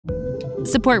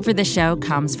Support for the show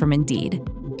comes from Indeed.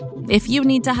 If you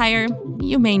need to hire,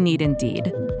 you may need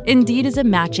Indeed. Indeed is a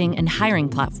matching and hiring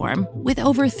platform with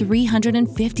over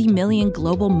 350 million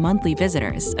global monthly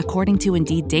visitors, according to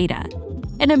Indeed data,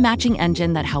 and a matching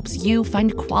engine that helps you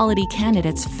find quality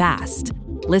candidates fast.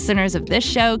 Listeners of this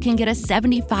show can get a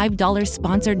 $75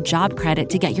 sponsored job credit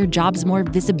to get your jobs more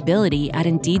visibility at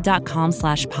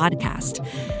Indeed.com/podcast.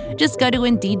 Just go to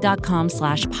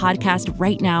Indeed.com/podcast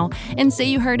right now and say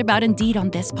you heard about Indeed on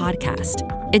this podcast.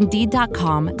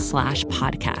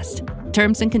 Indeed.com/podcast.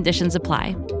 Terms and conditions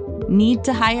apply. Need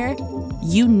to hire?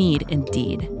 You need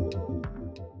Indeed.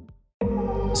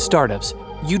 Startups,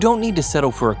 you don't need to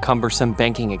settle for a cumbersome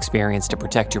banking experience to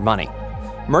protect your money.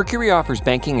 Mercury offers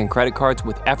banking and credit cards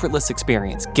with effortless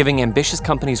experience, giving ambitious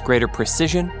companies greater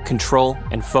precision, control,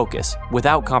 and focus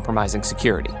without compromising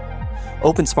security.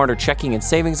 Open smarter checking and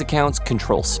savings accounts,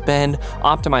 control spend,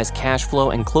 optimize cash flow,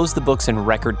 and close the books in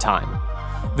record time.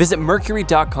 Visit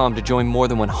Mercury.com to join more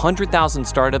than 100,000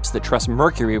 startups that trust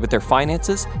Mercury with their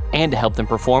finances and to help them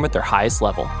perform at their highest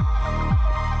level.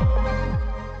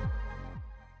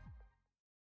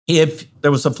 If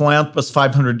there was a philanthropist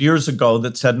 500 years ago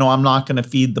that said, no, I'm not going to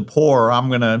feed the poor, I'm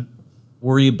going to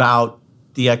worry about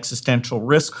the existential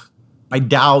risk, I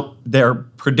doubt their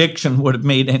prediction would have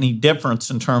made any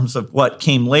difference in terms of what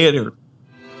came later.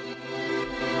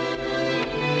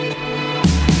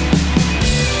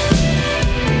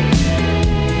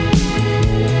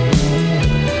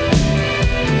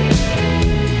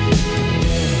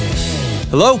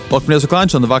 Hello, welcome to Ezra Klein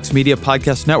on the Vox Media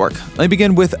Podcast Network. Let me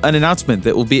begin with an announcement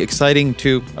that will be exciting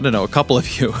to, a couple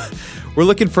of you. We're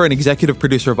looking for an executive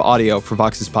producer of audio for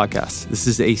Vox's podcast. This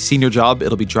is a senior job.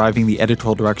 It'll be driving the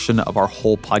editorial direction of our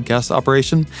whole podcast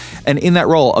operation. And in that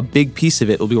role, a big piece of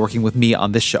it will be working with me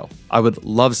on this show. I would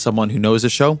love someone who knows the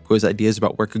show, who has ideas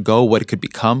about where it could go, what it could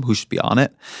become, who should be on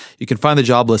it. You can find the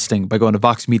job listing by going to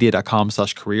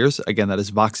voxmedia.com/careers. Again, that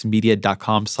is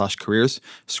voxmedia.com/careers.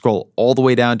 Scroll all the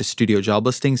way down to studio job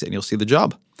listings and you'll see the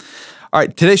job. All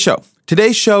right, today's show.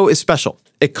 Today's show is special.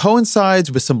 It coincides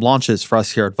with some launches for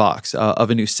us here at Vox of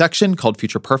a new section called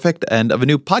Future Perfect and of a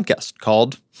new podcast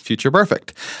called Future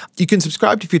Perfect. You can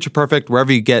subscribe to Future Perfect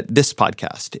wherever you get this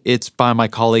podcast. It's by my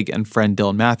colleague and friend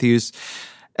Dylan Matthews.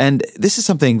 And this is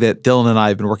something that Dylan and I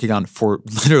have been working on for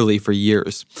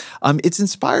years. It's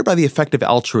inspired by the effective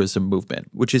altruism movement,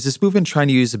 which is this movement trying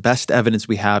to use the best evidence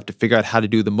we have to figure out how to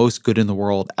do the most good in the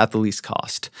world at the least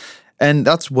cost. And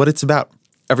that's what it's about.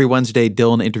 Every Wednesday,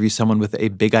 Dylan interviews someone with a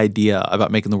big idea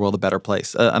about making the world a better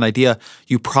place, an idea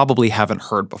you probably haven't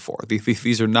heard before.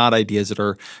 These are not ideas that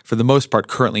are, for the most part,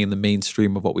 currently in the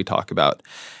mainstream of what we talk about.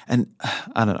 And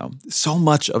I don't know, so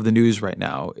much of the news right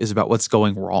now is about what's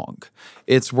going wrong.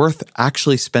 It's worth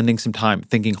actually spending some time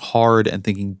thinking hard and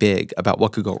thinking big about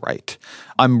what could go right.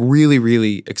 I'm really,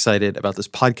 really excited about this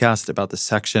podcast, about this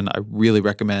section. I really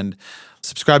recommend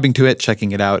subscribing to it,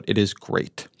 checking it out. It is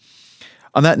great.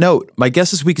 On that note, my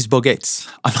guest this week is Bill Gates.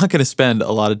 I'm not going to spend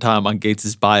a lot of time on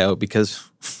Gates' bio because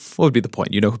what would be the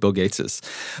point? You know who Bill Gates is.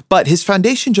 But his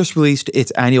foundation just released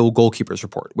its annual Goalkeepers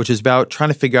Report, which is about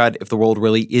trying to figure out if the world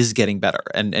really is getting better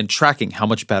and tracking how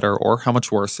much better or how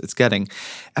much worse it's getting.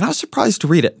 And I was surprised to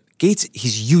read it. Gates,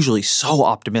 he's usually so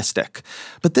optimistic.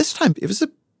 But this time, it was a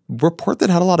report that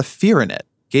had a lot of fear in it.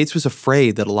 Gates was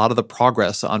afraid that a lot of the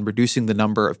progress on reducing the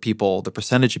number of people, the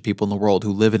percentage of people in the world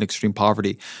who live in extreme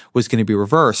poverty was going to be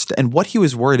reversed. And what he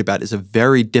was worried about is a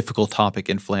very difficult topic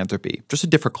in philanthropy, just a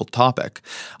difficult topic.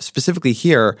 Specifically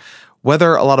here,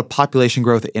 whether a lot of population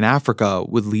growth in Africa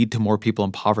would lead to more people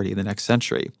in poverty in the next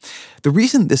century. The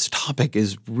reason this topic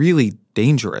is really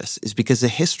dangerous is because the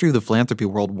history of the philanthropy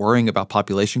world worrying about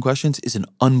population questions is an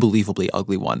unbelievably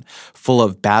ugly one, full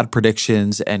of bad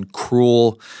predictions and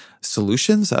cruel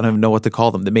solutions, I don't even know what to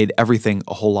call them, that made everything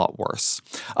a whole lot worse.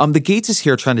 The Gates is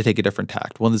here trying to take a different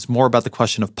tact, one that's more about the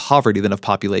question of poverty than of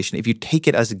population. If you take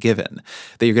it as a given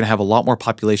that you're going to have a lot more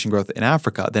population growth in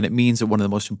Africa, then it means that one of the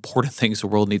most important things the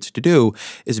world needs to do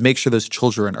is make sure those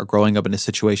children are growing up in a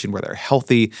situation where they're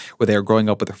healthy, where they are growing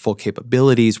up with their full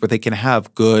capabilities, where they can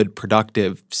have good,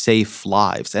 productive, safe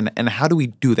lives. And how do we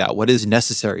do that? What is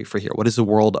necessary for here? What does the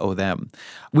world owe them?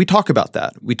 We talk about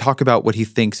that. We talk about what he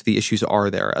thinks the issues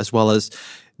are there, as well as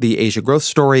the Asia growth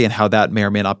story and how that may or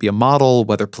may not be a model,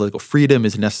 whether political freedom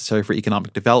is necessary for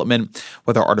economic development,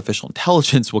 whether artificial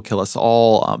intelligence will kill us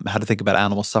all, how to think about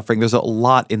animal suffering. There's a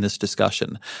lot in this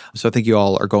discussion. So I think you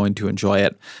all are going to enjoy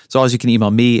it. So always you can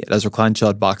email me at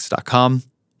EzraKleinShow@Vox.com.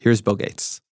 Here's Bill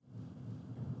Gates.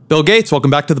 Bill Gates,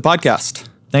 welcome back to the podcast.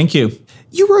 Thank you.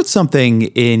 You wrote something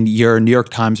in your New York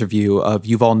Times review of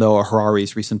Yuval Noah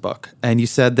Harari's recent book, and you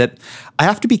said that I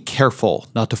have to be careful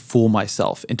not to fool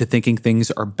myself into thinking things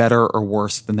are better or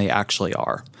worse than they actually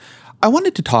are. I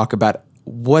wanted to talk about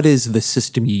what is the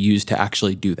system you use to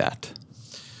actually do that.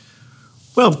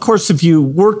 Well, of course, if you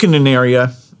work in an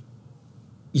area,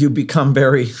 you become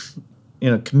very,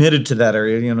 committed to that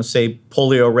area. Say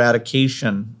polio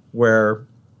eradication, where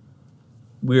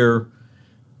we're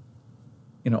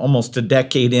almost a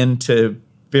decade into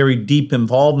very deep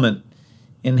involvement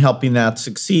in helping that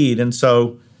succeed. And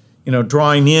so,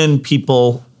 drawing in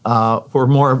people who are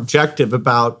more objective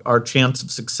about our chance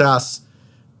of success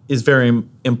is very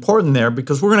important there,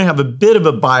 because we're going to have a bit of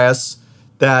a bias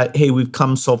that, hey, we've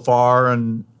come so far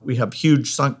and we have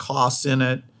huge sunk costs in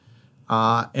it,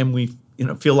 and we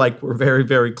feel like we're very,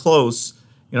 very close.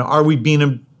 Are we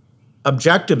being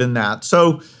objective in that?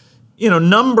 So,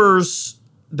 numbers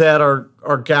that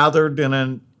are gathered in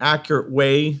an accurate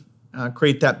way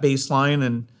create that baseline.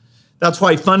 And that's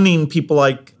why funding people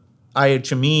like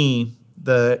IHME,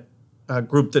 the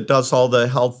group that does all the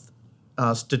health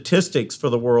statistics for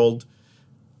the world,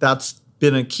 that's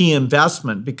been a key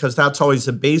investment, because that's always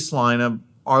a baseline of,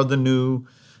 are the new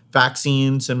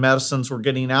vaccines and medicines we're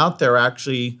getting out there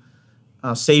actually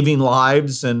saving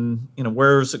lives, and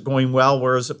where is it going well,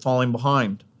 where is it falling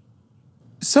behind?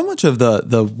 So much of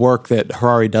the work that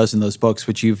Harari does in those books,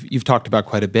 which you've talked about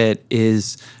quite a bit,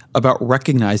 is about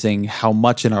recognizing how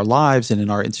much in our lives and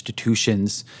in our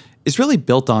institutions is really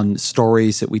built on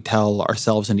stories that we tell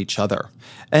ourselves and each other.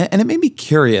 And it made me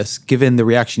curious, given the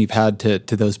reaction you've had to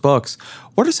those books,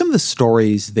 what are some of the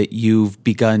stories that you've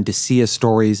begun to see as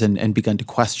stories and begun to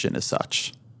question as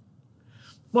such?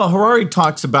 Well, Harari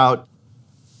talks about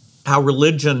how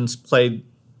religions played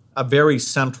a very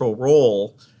central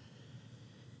role,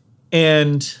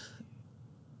 and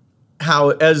how,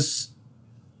 as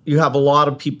you have a lot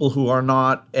of people who are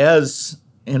not as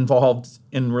involved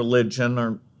in religion,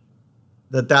 or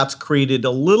that's created a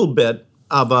little bit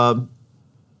of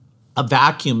a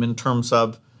vacuum in terms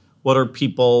of what are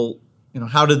people,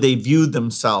 how do they view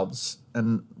themselves,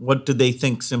 and what do they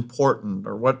think is important,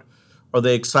 or what are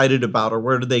they excited about, or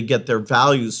where do they get their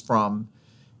values from?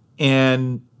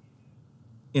 And,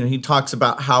 he talks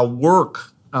about how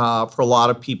work for a lot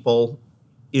of people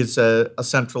is a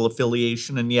central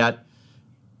affiliation, and yet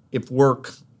if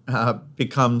work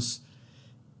becomes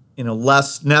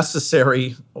less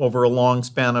necessary over a long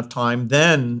span of time,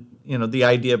 then the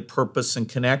idea of purpose and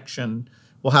connection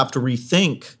will have to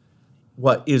rethink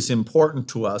what is important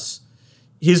to us.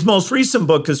 His most recent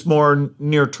book is more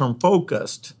near-term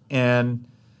focused, and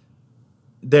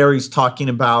there he's talking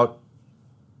about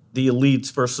the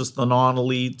elites versus the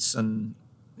non-elites, and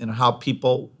how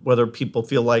whether people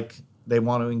feel like they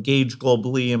want to engage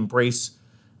globally, embrace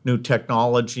new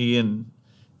technology, and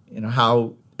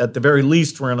how at the very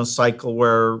least we're in a cycle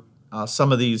where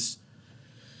some of these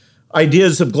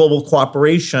ideas of global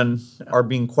cooperation are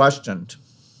being questioned.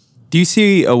 Do you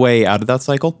see a way out of that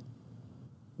cycle?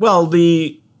 Well,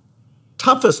 the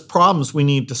toughest problems we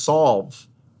need to solve,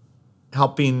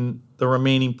 helping the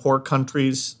remaining poor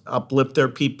countries uplift their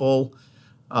people,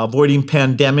 avoiding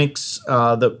pandemics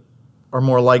that are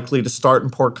more likely to start in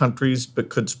poor countries but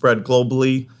could spread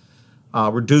globally,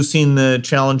 reducing the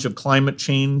challenge of climate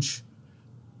change.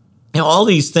 All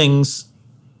these things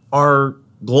are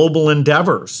global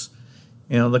endeavors.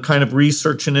 The kind of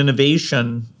research and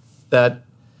innovation that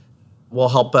will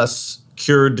help us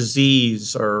cure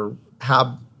disease or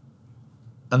have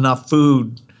enough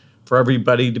food for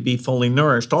everybody to be fully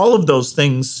nourished. All of those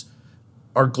things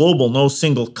are global. No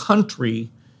single country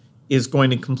is going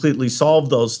to completely solve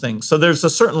those things. So there's a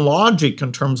certain logic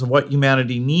in terms of what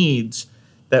humanity needs,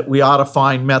 that we ought to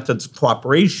find methods of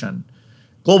cooperation.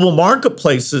 Global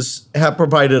marketplaces have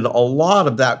provided a lot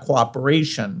of that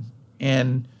cooperation.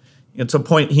 And it's a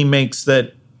point he makes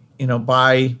that,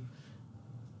 by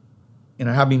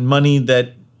having money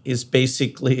that is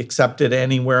basically accepted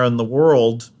anywhere in the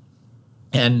world,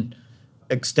 and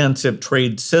extensive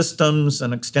trade systems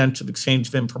and extensive exchange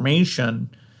of information,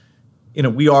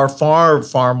 we are far,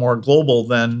 far more global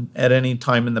than at any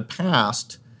time in the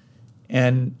past.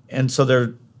 And so there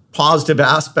are positive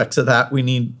aspects of that we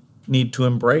need to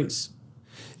embrace.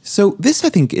 So this, I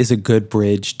think, is a good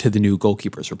bridge to the new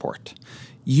Goalkeepers Report.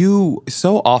 You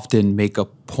so often make a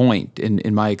point,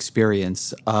 in my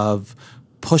experience, of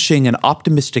pushing an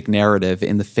optimistic narrative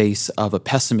in the face of a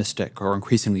pessimistic or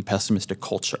increasingly pessimistic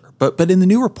culture. But in the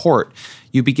new report,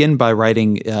 you begin by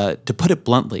writing, to put it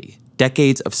bluntly,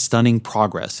 decades of stunning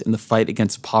progress in the fight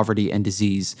against poverty and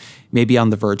disease may be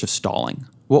on the verge of stalling.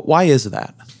 Why is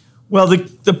that? Well,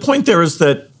 the point there is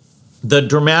that the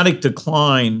dramatic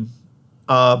decline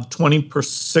of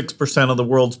 26% of the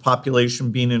world's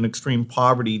population being in extreme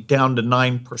poverty down to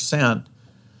 9%.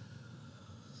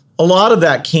 A lot of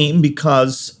that came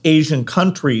because Asian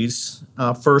countries,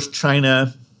 first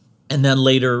China and then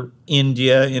later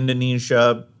India,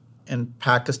 Indonesia, and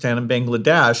Pakistan and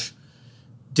Bangladesh,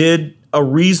 did a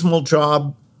reasonable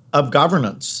job of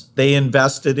governance. They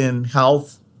invested in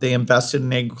health, they invested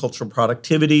in agricultural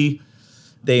productivity,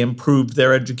 they improved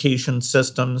their education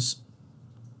systems.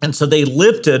 And so they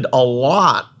lifted a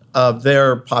lot of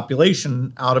their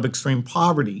population out of extreme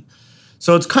poverty.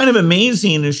 So it's kind of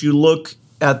amazing as you look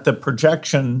at the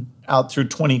projection out through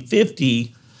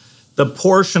 2050, the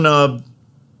portion of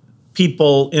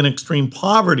people in extreme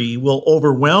poverty will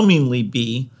overwhelmingly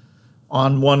be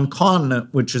on one continent,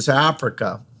 which is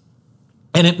Africa.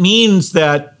 And it means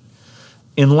that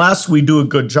unless we do a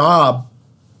good job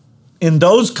in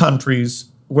those countries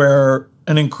where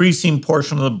an increasing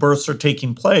portion of the births are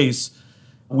taking place,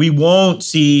 we won't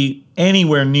see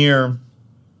anywhere near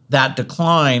that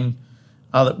decline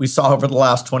that we saw over the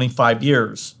last 25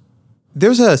 years.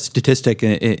 There's a statistic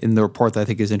in the report that I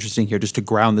think is interesting here, just to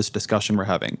ground this discussion we're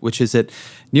having, which is that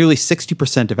nearly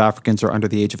 60% of Africans are under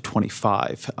the age of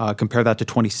 25. Compare that to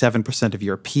 27% of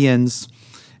Europeans.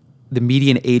 The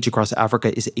median age across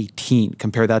Africa is 18.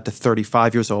 Compare that to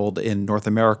 35 years old in North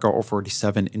America or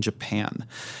 47 in Japan.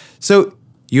 So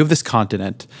you have this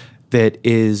continent that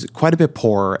is quite a bit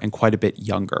poorer and quite a bit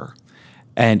younger,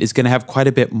 and is going to have quite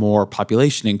a bit more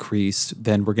population increase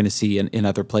than we're going to see in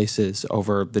other places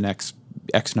over the next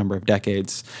X number of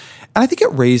decades. And I think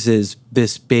it raises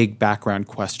this big background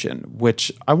question,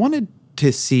 which I wanted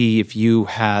to see if you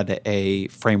had a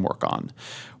framework on,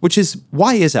 which is,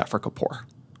 why is Africa poor?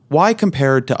 Why,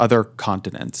 compared to other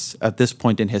continents at this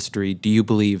point in history, do you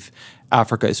believe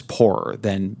Africa is poorer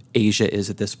than Asia is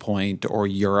at this point, or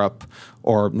Europe,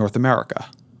 or North America?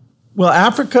 Well,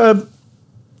 Africa,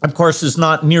 of course, is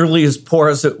not nearly as poor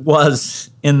as it was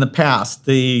in the past.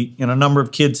 The number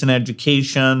of kids in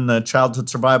education, the childhood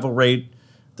survival rate,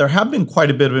 there have been quite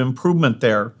a bit of improvement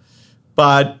there.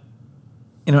 But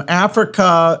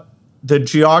Africa, the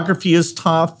geography is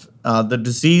tough. The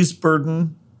disease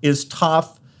burden is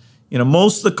tough.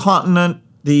 Most of the continent,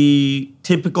 the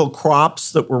typical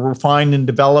crops that were refined and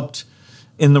developed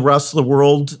in the rest of the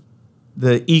world,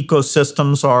 the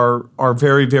ecosystems are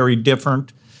very, very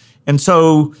different. And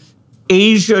so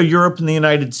Asia, Europe, and the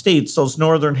United States, those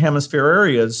northern hemisphere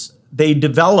areas, they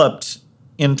developed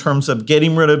in terms of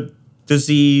getting rid of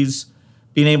disease,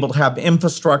 being able to have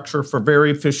infrastructure for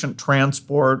very efficient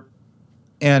transport,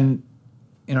 and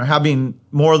having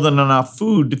more than enough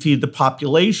food to feed the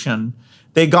population.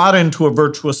 They got into a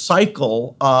virtuous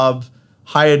cycle of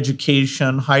high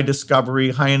education, high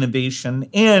discovery, high innovation,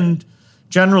 and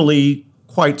generally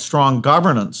quite strong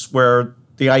governance, where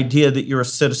the idea that you're a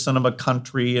citizen of a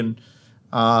country and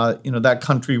that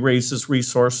country raises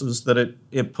resources that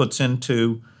it puts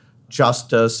into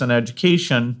justice and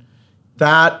education,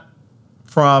 that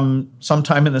from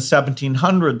sometime in the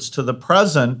 1700s to the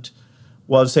present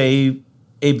was a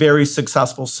very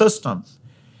successful system.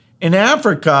 In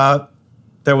Africa,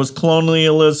 there was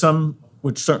colonialism,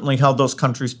 which certainly held those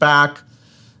countries back.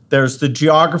 There's the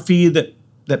geography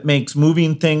that makes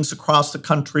moving things across the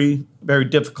country very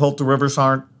difficult. The rivers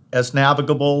aren't as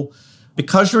navigable.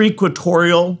 Because you're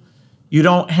equatorial, you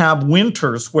don't have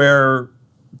winters where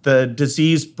the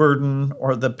disease burden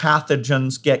or the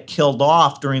pathogens get killed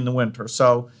off during the winter.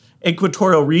 So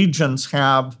equatorial regions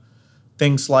have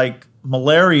things like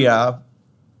malaria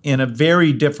in a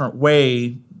very different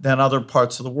way than other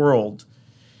parts of the world.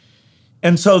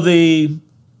 And so the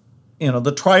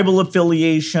tribal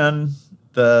affiliation,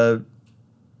 the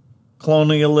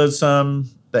colonialism,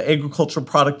 the agricultural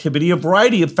productivity, a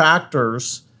variety of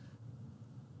factors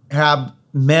have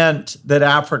meant that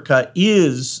Africa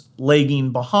is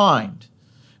lagging behind.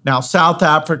 Now, South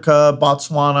Africa,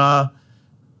 Botswana,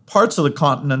 parts of the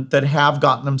continent that have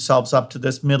gotten themselves up to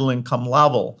this middle income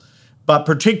level. But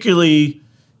particularly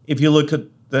if you look at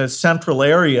the central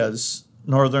areas,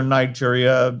 northern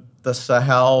Nigeria, the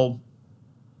Sahel,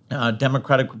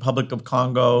 Democratic Republic of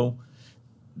Congo,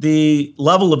 the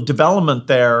level of development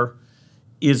there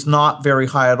is not very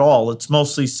high at all. It's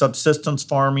mostly subsistence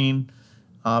farming,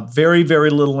 very, very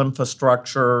little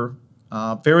infrastructure,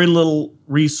 very little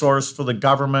resource for the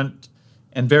government,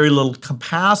 and very little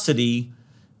capacity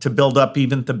to build up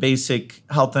even the basic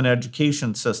health and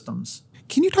education systems.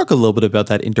 Can you talk a little bit about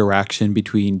that interaction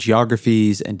between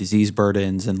geographies and disease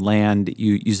burdens and land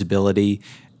usability,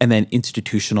 and then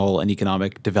institutional and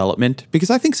economic development? Because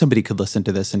I think somebody could listen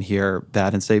to this and hear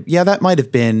that and say, yeah, that might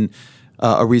have been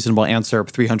a reasonable answer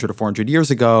 300 or 400 years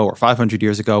ago or 500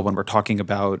 years ago when we're talking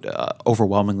about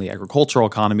overwhelmingly agricultural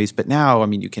economies. But now, I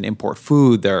mean, you can import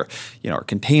food. There, are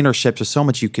container ships. There's so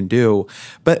much you can do.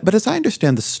 But as I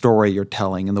understand the story you're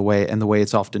telling and the way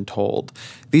it's often told,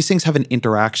 these things have an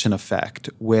interaction effect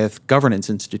with governance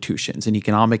institutions and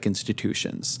economic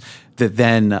institutions that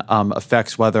then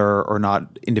affects whether or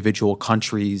not individual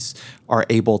countries are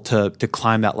able to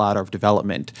climb that ladder of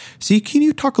development. So can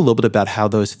you talk a little bit about how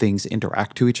those things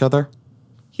interact to each other?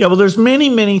 Yeah, well, there's many,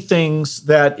 many things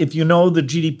that if you know the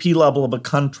GDP level of a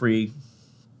country,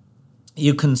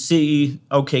 you can see,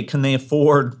 okay, can they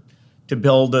afford to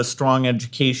build a strong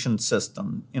education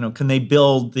system? Can they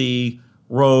build the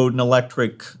road and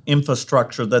electric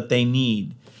infrastructure that they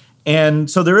need? And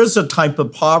so there is a type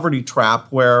of poverty trap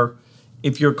where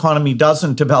if your economy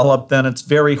doesn't develop, then it's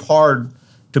very hard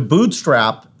to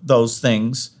bootstrap those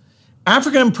things.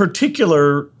 Africa in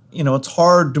particular, it's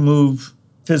hard to move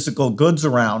physical goods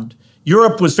around.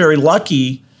 Europe was very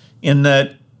lucky in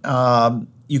that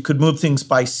you could move things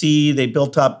by sea. They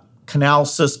built up canal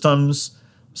systems.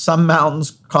 Some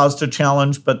mountains caused a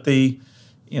challenge, but the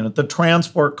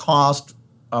transport cost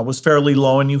was fairly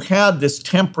low. And you had this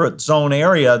temperate zone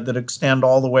area that extend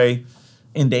all the way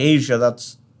into Asia.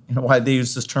 That's why they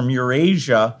use this term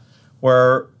Eurasia,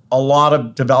 where a lot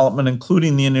of development,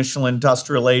 including the initial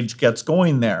industrial age, gets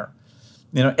going there.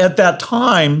 At that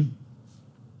time,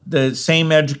 the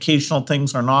same educational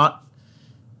things are not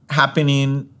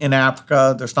happening in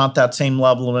Africa. There's not that same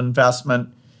level of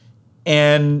investment.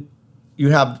 And you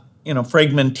have,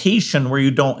 fragmentation where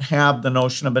you don't have the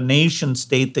notion of a nation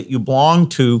state that you belong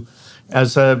to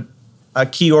as a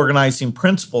key organizing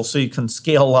principle, so you can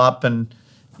scale up and,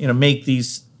 make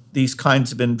these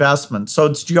kinds of investments. So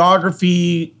it's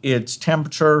geography, it's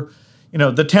temperature.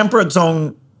 The temperate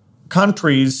zone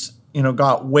countries,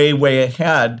 got way, way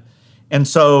ahead. And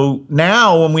so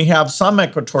now when we have some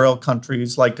equatorial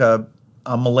countries like a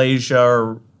Malaysia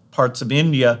or parts of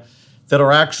India that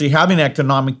are actually having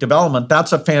economic development,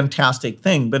 that's a fantastic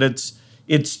thing. But it's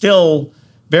still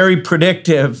very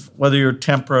predictive, whether you're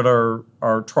temperate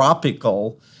or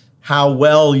tropical, how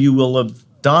well you will have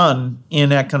done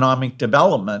in economic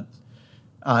development.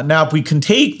 Now, if we can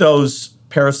take those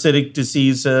parasitic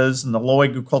diseases and the low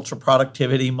agricultural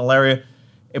productivity, malaria,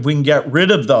 if we can get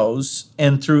rid of those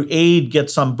and through aid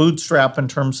get some bootstrap in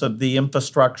terms of the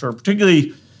infrastructure,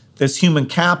 particularly this human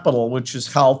capital, which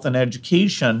is health and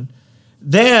education,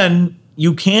 then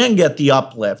you can get the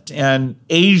uplift. And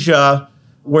Asia,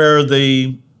 where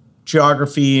the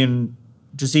geography and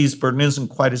disease burden isn't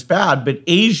quite as bad, but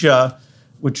Asia,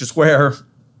 which is where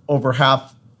over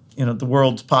half the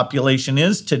world's population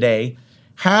is today,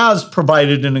 has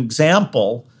provided an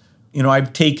example.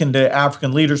 I've taken to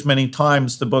African leaders many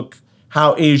times the book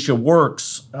How Asia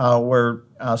Works, where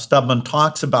Stubman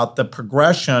talks about the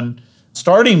progression,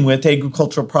 starting with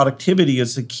agricultural productivity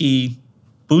as a key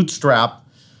bootstrap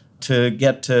to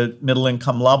get to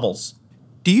middle-income levels.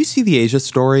 Do you see the Asia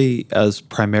story as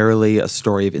primarily a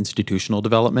story of institutional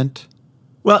development?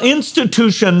 Well,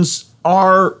 institutions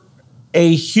are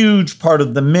a huge part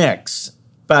of the mix,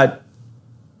 but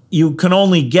you can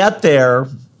only get there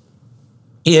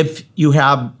if you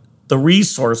have the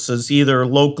resources, either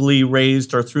locally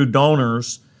raised or through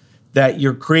donors, that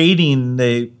you're creating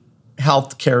the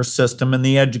healthcare system and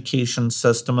the education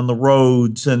system and the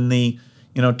roads and the,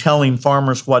 telling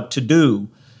farmers what to do.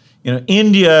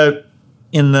 India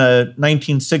in the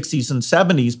 1960s and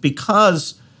 70s,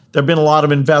 because there have been a lot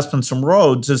of investments in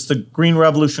roads, as the Green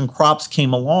Revolution crops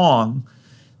came along,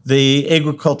 the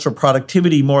agricultural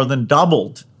productivity more than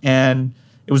doubled. And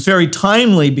it was very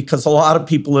timely because a lot of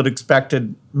people had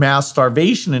expected mass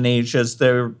starvation in Asia as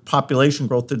their population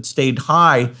growth had stayed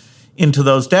high into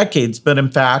those decades. But in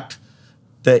fact,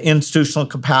 the institutional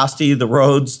capacity, the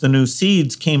roads, the new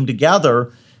seeds came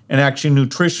together, and actually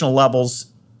nutritional levels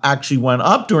actually went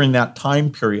up during that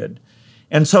time period.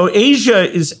 And so Asia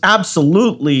is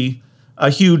absolutely a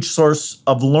huge source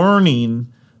of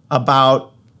learning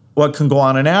about what can go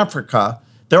on in Africa.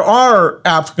 There are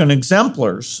African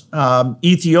exemplars.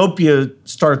 Ethiopia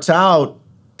starts out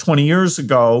 20 years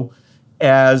ago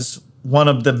as one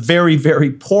of the very,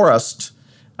 very poorest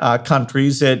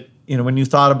countries. That, when you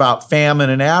thought about famine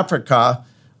in Africa,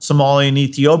 Somalia and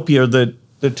Ethiopia are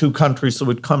the two countries that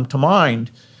would come to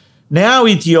mind. Now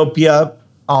Ethiopia,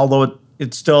 although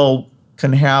it still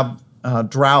can have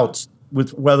droughts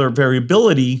with weather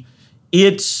variability,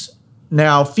 it's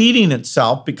now feeding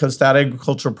itself because that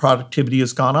agricultural productivity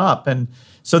has gone up. And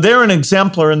so they're an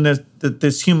exemplar in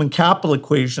this human capital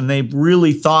equation. They've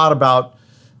really thought about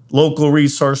local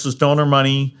resources, donor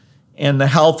money, And the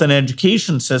health and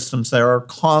education systems there are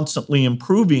constantly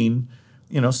improving.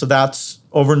 So that's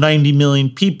over 90 million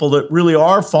people that really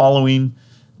are following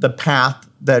the path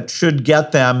that should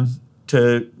get them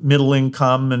to middle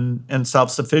income and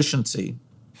self-sufficiency.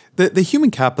 The human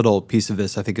capital piece of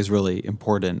this, I think, is really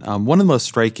important. One of the most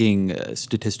striking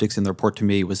statistics in the report to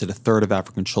me was that a third of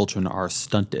African children are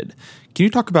stunted. Can you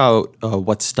talk about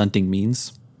what stunting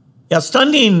means? Yeah,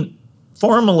 stunting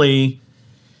formally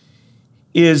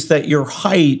is that your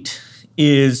height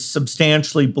is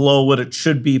substantially below what it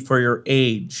should be for your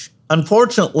age.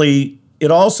 Unfortunately,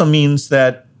 it also means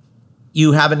that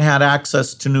you haven't had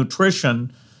access to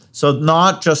nutrition. So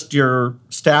not just your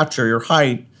stature, your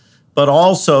height, but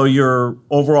also your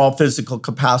overall physical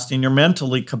capacity and your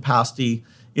mental capacity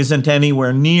isn't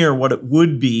anywhere near what it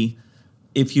would be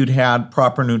if you'd had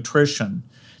proper nutrition.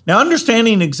 Now,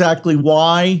 understanding exactly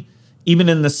why, even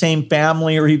in the same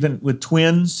family or even with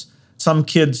twins, some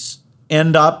kids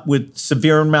end up with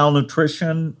severe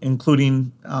malnutrition,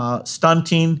 including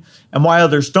stunting, and why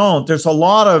others don't. There's a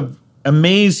lot of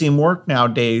amazing work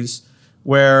nowadays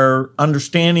where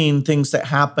understanding things that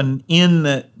happen in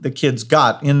the kid's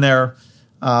gut, in their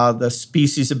the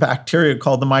species of bacteria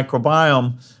called the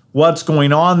microbiome, what's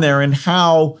going on there and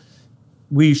how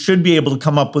we should be able to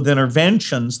come up with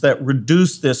interventions that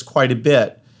reduce this quite a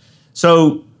bit.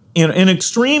 So in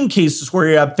extreme cases where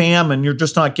you have famine, you're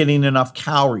just not getting enough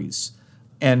calories.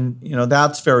 And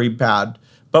that's very bad.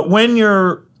 But when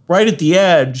you're right at the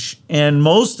edge and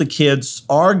most of the kids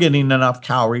are getting enough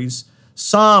calories,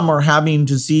 some are having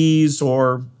disease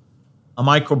or a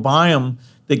microbiome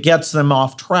that gets them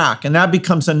off track. And that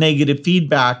becomes a negative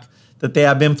feedback that they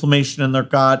have inflammation in their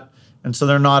gut. And so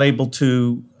they're not able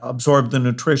to absorb the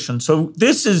nutrition. So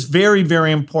this is very,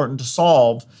 very important to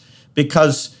solve,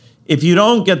 because if you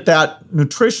don't get that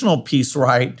nutritional piece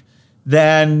right,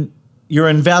 then your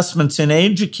investments in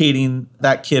educating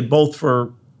that kid, both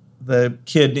for the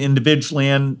kid individually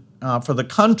and for the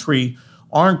country,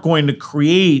 aren't going to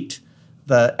create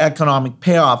the economic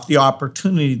payoff, the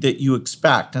opportunity that you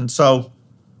expect. And so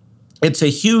it's a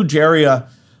huge area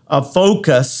of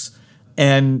focus.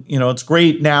 And, it's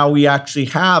great now we actually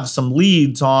have some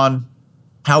leads on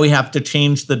how we have to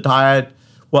change the diet,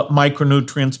 what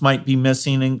micronutrients might be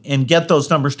missing, and get those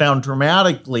numbers down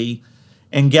dramatically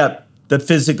and get the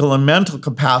physical and mental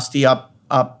capacity up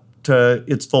to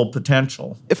its full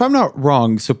potential. If I'm not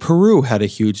wrong, so Peru had a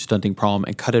huge stunting problem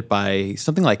and cut it by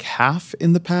something like half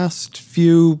in the past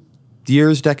few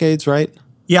years, decades, right?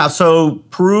 Yeah, so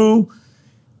Peru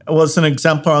was an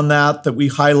exemplar on that we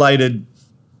highlighted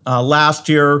last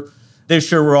year.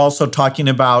 This year, we're also talking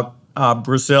about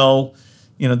Brazil.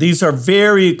 These are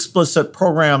very explicit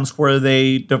programs where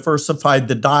they diversified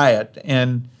the diet.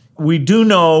 And we do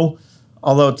know,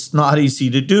 although it's not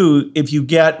easy to do, if you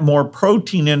get more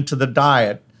protein into the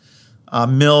diet,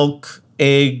 milk,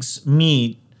 eggs,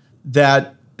 meat,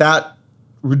 that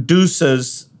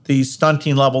reduces the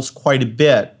stunting levels quite a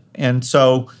bit. And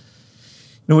so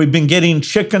we've been getting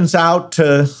chickens out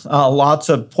to lots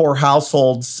of poor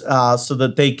households so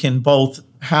that they can both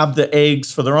have the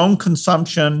eggs for their own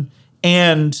consumption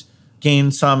and gain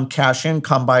some cash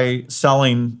income by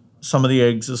selling some of the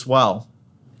eggs as well.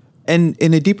 And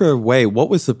in a deeper way, what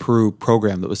was the Peru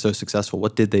program that was so successful?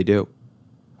 What did they do?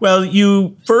 Well,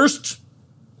 you first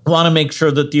want to make sure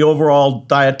that the overall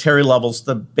dietary levels,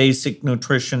 the basic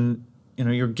nutrition,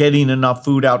 you're getting enough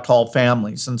food out to all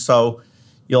families. And so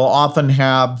you'll often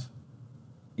have,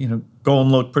 go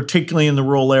and look, particularly in the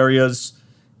rural areas,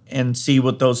 and see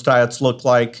what those diets look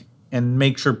like and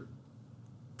make sure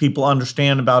people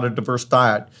understand about a diverse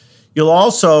diet. You'll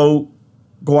also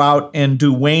go out and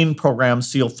do weighing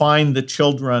programs, so you'll find the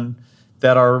children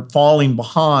that are falling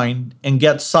behind and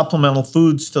get supplemental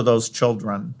foods to those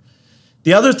children.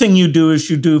 The other thing you do is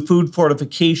you do food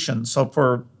fortification. So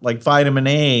for like vitamin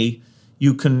A,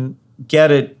 you can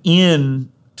get it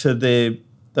in to the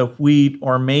wheat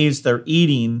or maize they're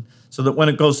eating, so that when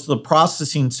it goes to the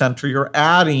processing center, you're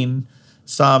adding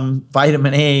some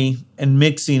vitamin A and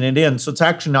mixing it in. So it's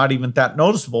actually not even that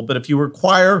noticeable. But if you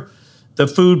require the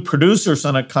food producers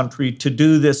in a country to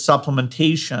do this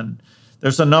supplementation,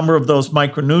 there's a number of those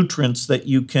micronutrients that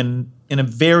you can, in a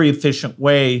very efficient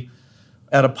way,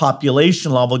 at a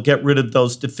population level, get rid of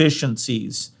those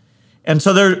deficiencies. And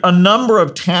so there are a number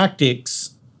of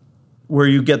tactics where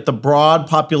you get the broad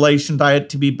population diet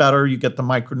to be better, you get the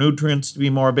micronutrients to be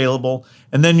more available,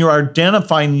 and then you're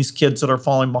identifying these kids that are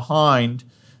falling behind,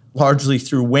 largely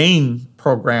through weighing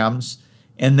programs,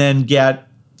 and then get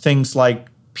things like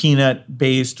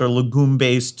peanut-based or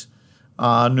legume-based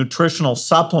nutritional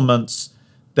supplements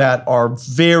that are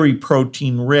very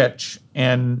protein rich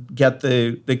and get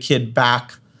the kid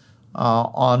back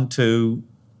onto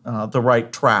the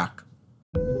right track.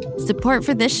 Support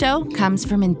for this show comes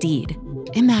from Indeed.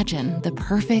 Imagine the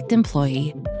perfect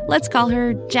employee. Let's call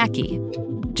her Jackie.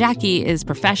 Jackie is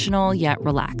professional yet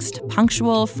relaxed,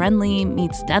 punctual, friendly,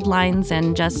 meets deadlines,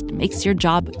 and just makes your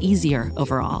job easier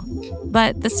overall.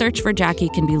 But the search for Jackie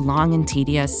can be long and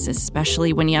tedious,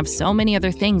 especially when you have so many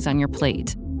other things on your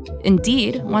plate.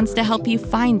 Indeed wants to help you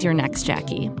find your next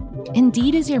Jackie.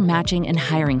 Indeed is your matching and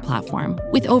hiring platform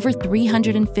with over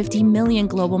 350 million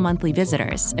global monthly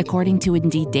visitors, according to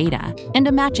Indeed data, and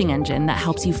a matching engine that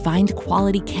helps you find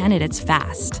quality candidates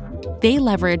fast. They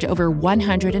leverage over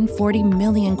 140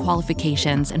 million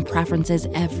qualifications and preferences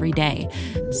every day,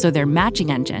 so their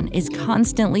matching engine is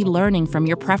constantly learning from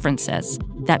your preferences.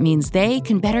 That means they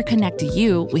can better connect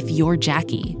you with your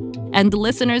Jackie. And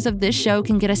listeners of this show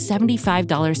can get a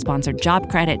 $75 sponsored job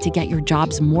credit to get your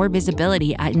jobs more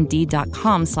visibility at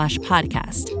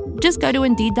Indeed.com/podcast. Just go to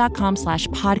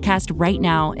Indeed.com/podcast right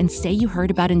now and say you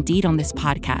heard about Indeed on this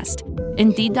podcast.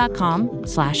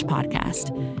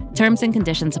 Indeed.com/podcast. Terms and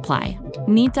conditions apply.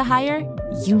 Need to hire?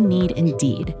 You need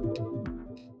Indeed.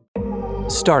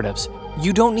 Startups,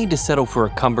 you don't need to settle for a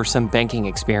cumbersome banking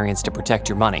experience to protect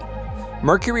your money.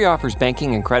 Mercury offers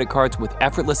banking and credit cards with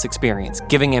effortless experience,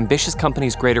 giving ambitious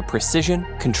companies greater precision,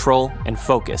 control, and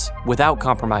focus without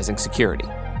compromising security.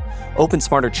 Open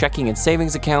smarter checking and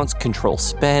savings accounts, control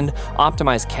spend,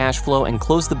 optimize cash flow, and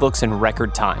close the books in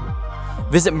record time.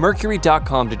 Visit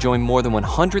Mercury.com to join more than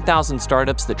 100,000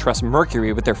 startups that trust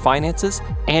Mercury with their finances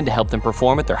and to help them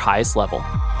perform at their highest level.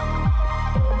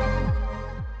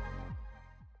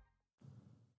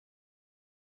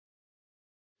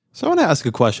 So I want to ask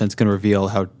a question that's going to reveal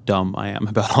how dumb I am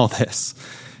about all this.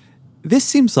 This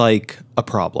seems like a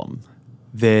problem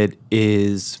that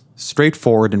is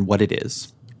straightforward in what it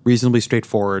is, reasonably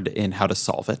straightforward in how to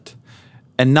solve it,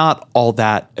 and not all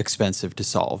that expensive to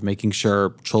solve, making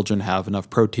sure children have enough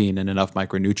protein and enough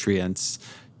micronutrients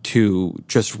to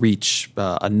just reach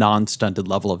a non-stunted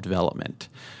level of development.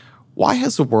 Why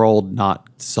has the world not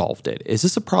solved it? Is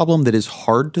this a problem that is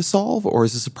hard to solve, or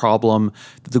is this a problem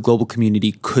that the global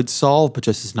community could solve but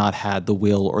just has not had the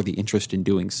will or the interest in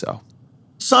doing so?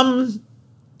 Some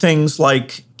things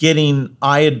like getting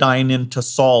iodine into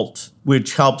salt,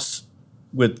 which helps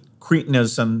with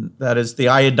cretinism, that is, the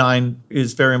iodine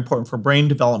is very important for brain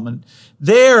development.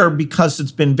 There, because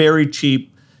it's been very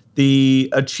cheap, the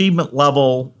achievement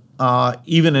level,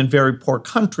 even in very poor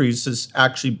countries, has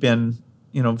actually been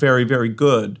very, very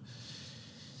good.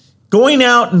 Going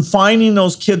out and finding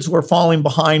those kids who are falling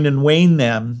behind and weighing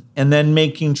them, and then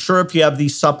making sure if you have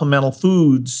these supplemental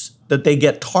foods that they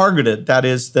get targeted, that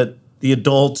is, that the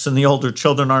adults and the older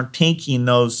children aren't taking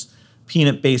those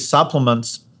peanut-based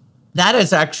supplements, that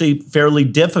is actually fairly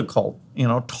difficult.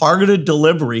 Targeted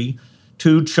delivery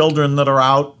to children that are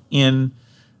out in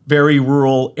very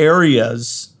rural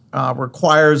areas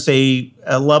requires a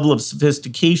level of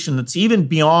sophistication that's even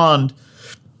beyond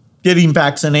getting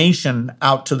vaccination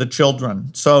out to the children.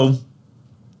 So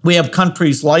we have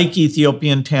countries like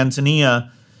Ethiopia and Tanzania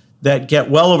that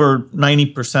get well over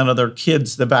 90% of their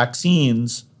kids the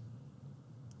vaccines,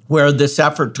 where this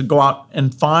effort to go out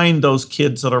and find those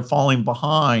kids that are falling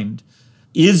behind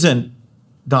isn't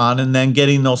done, and then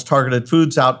getting those targeted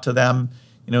foods out to them,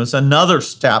 is another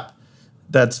step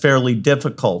that's fairly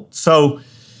difficult. So,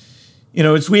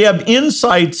 as we have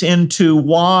insights into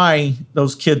why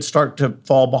those kids start to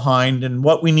fall behind and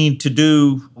what we need to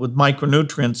do with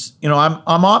micronutrients,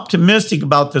 I'm optimistic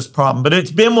about this problem, but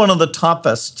it's been one of the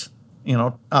toughest.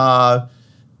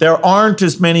 There aren't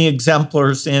as many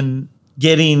exemplars in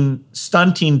getting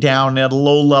stunting down at a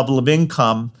low level of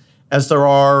income as there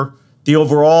are the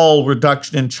overall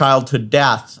reduction in childhood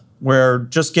death, where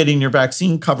just getting your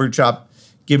vaccine coverage up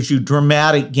gives you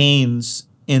dramatic gains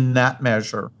in that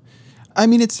measure. I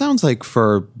mean, it sounds like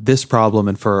for this problem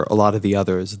and for a lot of the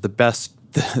others, the best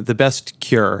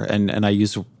cure, and I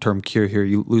use the term cure here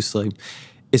loosely,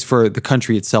 is for the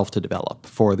country itself to develop,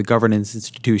 for the governance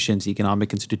institutions,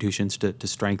 economic institutions to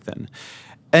strengthen.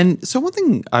 And so one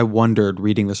thing I wondered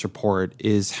reading this report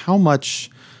is how much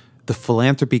the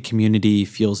philanthropy community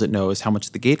feels it knows, how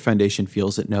much the Gates Foundation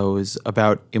feels it knows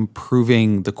about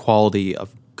improving the quality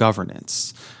of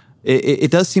governance. It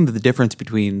does seem that the difference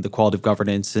between the quality of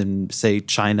governance in, say,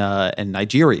 China and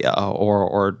Nigeria,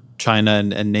 or China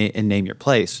and name your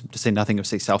place, to say nothing of,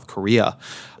 say, South Korea,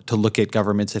 to look at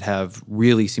governments that have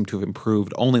really seemed to have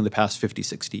improved only in the past 50,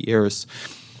 60 years.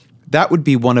 That would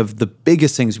be one of the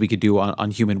biggest things we could do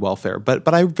on human welfare.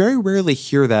 But I very rarely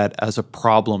hear that as a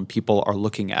problem people are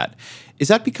looking at. Is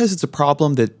that because it's a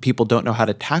problem that people don't know how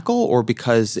to tackle, or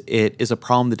because it is a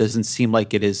problem that doesn't seem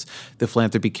like it is the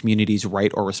philanthropy community's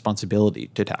right or responsibility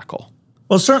to tackle?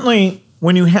 Well, certainly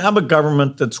when you have a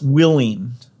government that's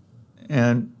willing,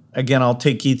 and again, I'll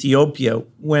take Ethiopia,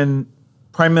 when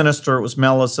Prime Minister, it was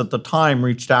Meles at the time,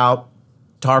 reached out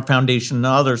to our foundation and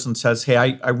others and says, hey,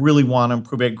 I really want to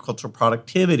improve agricultural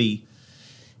productivity,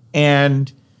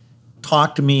 and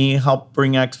talk to me, help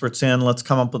bring experts in, let's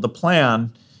come up with a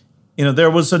plan.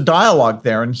 There was a dialogue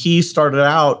there, and he started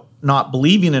out not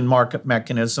believing in market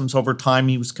mechanisms. Over time,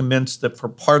 he was convinced that for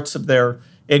parts of their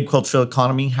agricultural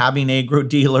economy, having agro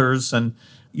dealers and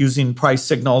using price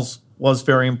signals was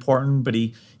very important, but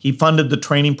he funded the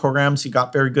training programs. He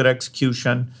got very good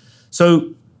execution.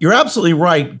 So you're absolutely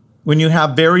right. When you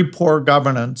have very poor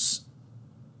governance,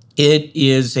 it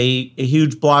is a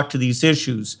huge block to these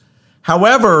issues.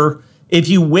 However, if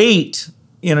you wait,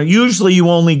 usually you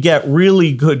only get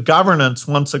really good governance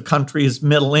once a country is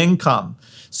middle income.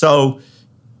 So,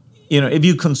 if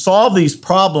you can solve these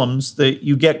problems, that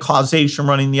you get causation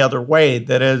running the other way,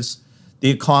 that as the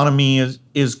economy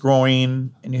is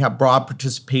growing and you have broad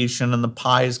participation and the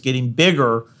pie is getting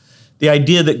bigger, the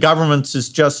idea that governments is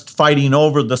just fighting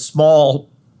over the small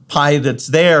pie that's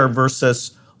there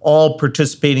versus all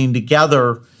participating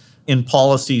together in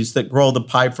policies that grow the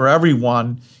pie for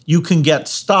everyone, you can get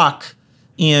stuck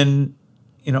in,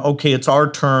 okay, it's our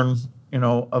turn,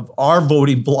 of our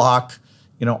voting bloc,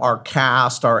 our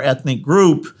caste, our ethnic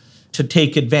group, to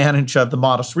take advantage of the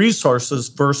modest resources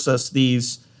versus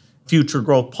these future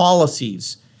growth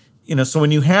policies. So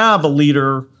when you have a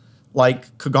leader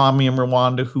like Kagame in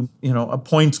Rwanda who,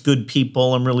 appoints good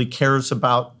people and really cares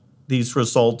about these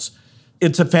results,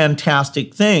 it's a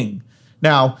fantastic thing.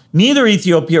 Now, neither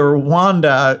Ethiopia or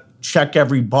Rwanda check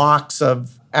every box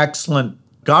of excellent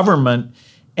government,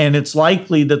 and it's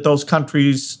likely that those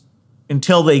countries,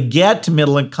 until they get to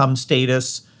middle income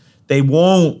status, they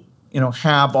won't,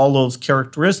 have all those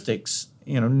characteristics.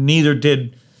 Neither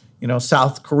did,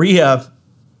 South Korea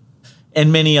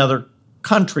and many other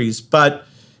countries. But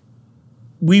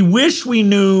we wish we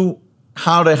knew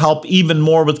how to help even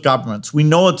more with governments. We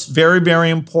know it's very, very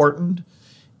important,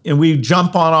 and we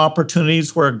jump on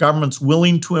opportunities where a government's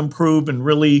willing to improve and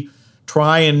really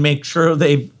try and make sure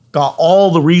they've got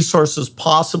all the resources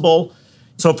possible.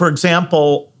 So, for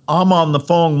example, I'm on the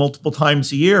phone multiple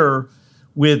times a year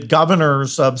with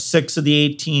governors of 6 of the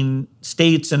 18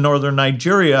 states in northern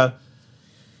Nigeria.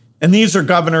 And these are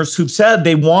governors who've said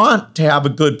they want to have a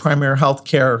good primary health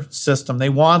care system. They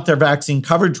want their vaccine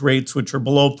coverage rates, which are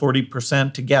below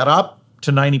 40%, to get up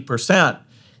to 90%.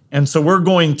 And so we're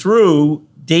going through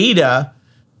data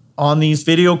on these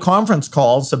video conference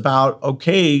calls about,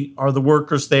 okay, are the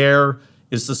workers there?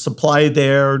 Is the supply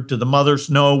there? Do the mothers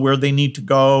know where they need to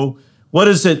go? What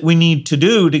is it we need to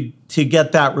do to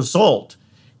get that result?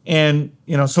 And,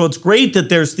 so it's great that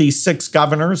there's these 6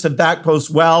 governors. If that goes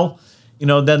well,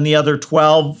 then the other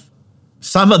 12,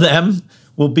 some of them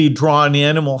will be drawn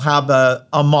in and we'll have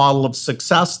a model of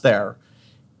success there.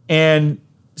 And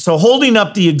so holding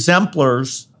up the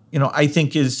exemplars, I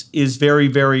think is very,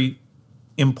 very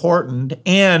important,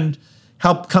 and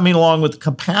help coming along with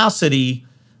capacity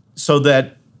so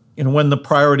that, when the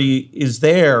priority is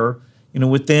there,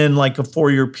 within like a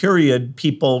 4-year period,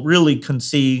 people really can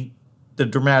see the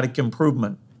dramatic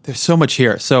improvement. There's so much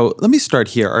here. So let me start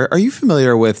here. Are you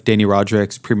familiar with Danny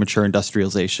Roderick's premature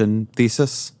industrialization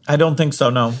thesis? I don't think so,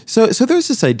 no. So there's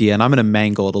this idea, and I'm going to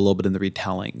mangle it a little bit in the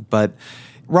retelling, but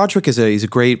Roderick he's a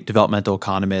great developmental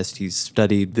economist. He's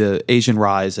studied the Asian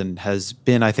rise and has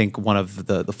been, I think, one of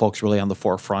the folks really on the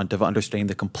forefront of understanding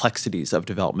the complexities of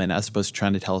development as opposed to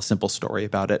trying to tell a simple story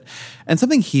about it. And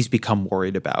something he's become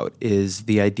worried about is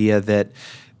the idea that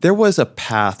there was a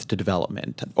path to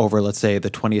development over, let's say,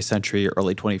 the 20th century,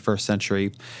 early 21st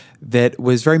century, that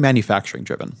was very manufacturing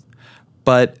driven.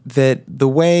 But that the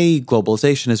way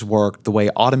globalization has worked, the way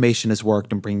automation has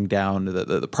worked in bringing down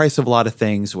the price of a lot of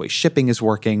things, the way shipping is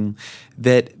working,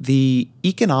 that the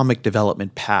economic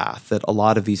development path that a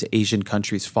lot of these Asian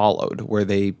countries followed, where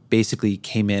they basically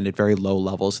came in at very low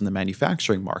levels in the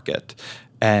manufacturing market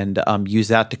and use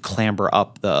that to clamber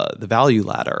up the value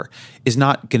ladder, is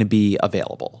not going to be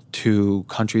available to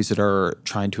countries that are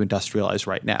trying to industrialize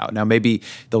right now. Now, maybe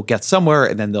they'll get somewhere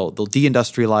and then they'll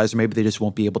deindustrialize, or maybe they just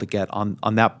won't be able to get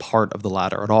on that part of the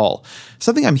ladder at all.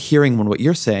 Something I'm hearing when what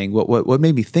you're saying, what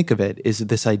made me think of it is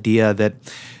this idea that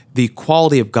the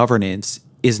quality of governance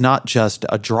is not just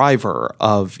a driver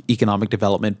of economic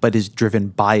development, but is driven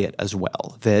by it as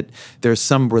well. That there's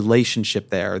some relationship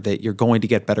there that you're going to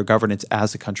get better governance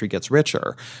as the country gets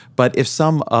richer. But if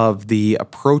some of the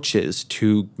approaches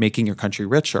to making your country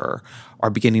richer are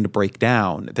beginning to break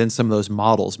down, then some of those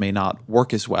models may not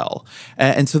work as well.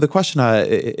 And so the question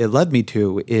it led me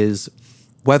to is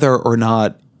whether or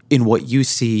not in what you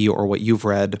see or what you've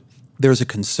read, there's a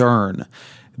concern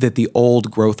that the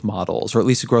old growth models, or at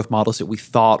least the growth models that we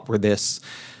thought were this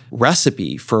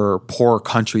recipe for poor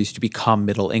countries to become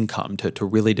middle income, to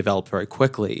really develop very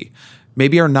quickly,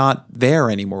 maybe are not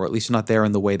there anymore, at least not there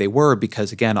in the way they were,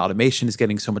 because again, automation is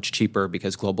getting so much cheaper,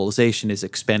 because globalization is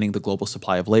expanding the global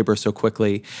supply of labor so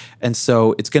quickly. And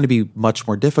so it's going to be much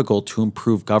more difficult to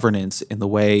improve governance in the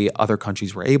way other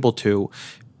countries were able to,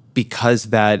 because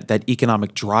that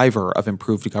economic driver of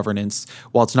improved governance,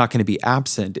 while it's not going to be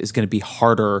absent, is going to be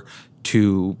harder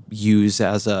to use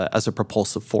as a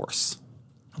propulsive force.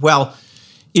 Well,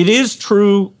 it is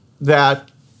true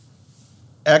that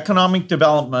economic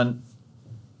development,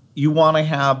 you want to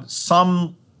have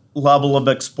some level of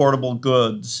exportable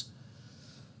goods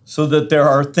so that there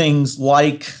are things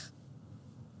like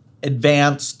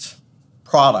advanced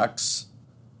products,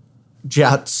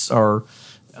 jets, or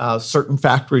certain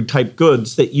factory-type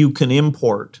goods that you can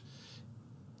import.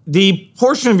 The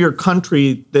portion of your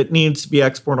country that needs to be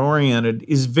export-oriented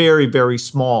is very, very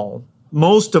small.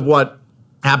 Most of what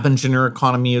happens in your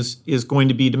economy is going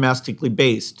to be domestically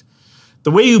based.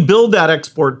 The way you build that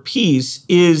export piece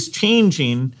is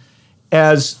changing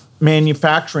as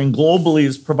manufacturing globally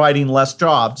is providing less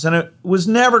jobs. And it was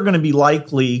never going to be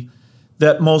likely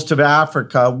that most of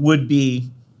Africa would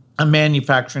be a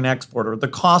manufacturing exporter. The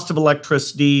cost of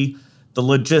electricity, the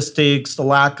logistics, the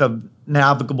lack of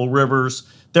navigable rivers.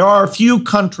 There are a few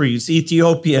countries,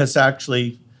 Ethiopia is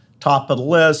actually top of the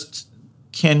list,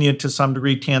 Kenya to some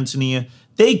degree, Tanzania.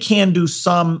 They can do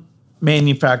some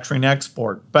manufacturing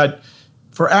export. But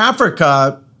for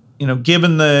Africa,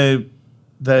 given the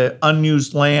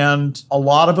unused land, a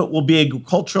lot of it will be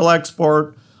agricultural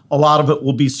export, a lot of it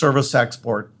will be service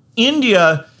export.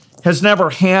 India has never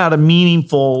had a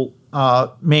meaningful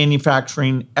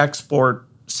manufacturing export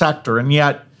sector, and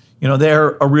yet,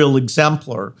 they're a real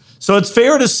exemplar. So it's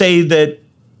fair to say that,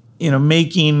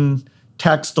 making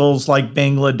textiles like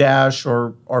Bangladesh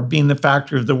or being the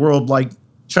factory of the world like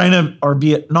China or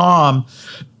Vietnam,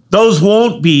 those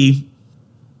won't be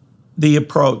the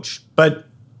approach. But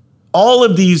all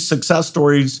of these success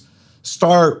stories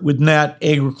start with net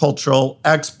agricultural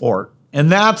export,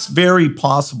 and that's very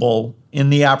possible in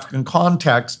the African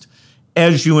context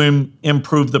as you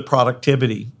improve the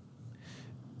productivity.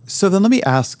 So then let me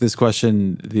ask this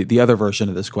question, the other version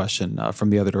of this question from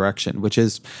the other direction, which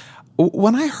is,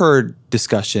 when I heard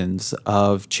discussions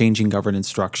of changing governance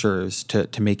structures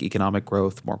to make economic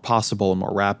growth more possible and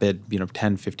more rapid,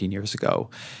 10, 15 years ago,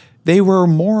 they were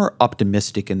more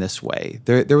optimistic in this way.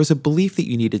 There was a belief that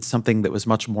you needed something that was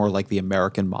much more like the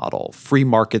American model, free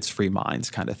markets, free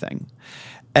minds kind of thing.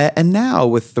 And now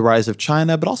with the rise of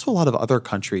China, but also a lot of other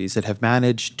countries that have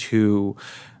managed to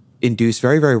induce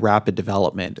very, very rapid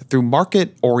development through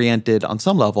market-oriented on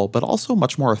some level, but also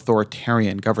much more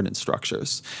authoritarian governance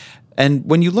structures. And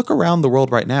when you look around the world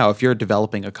right now, if you're a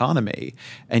developing economy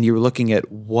and you're looking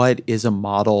at what is a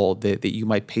model that you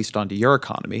might paste onto your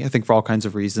economy, I think for all kinds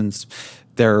of reasons,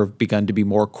 there have begun to be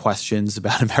more questions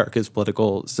about America's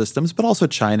political systems, but also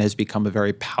China has become a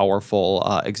very powerful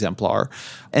exemplar.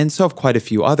 And so have quite a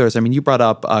few others. I mean, you brought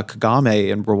up Kagame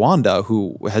in Rwanda,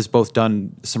 who has both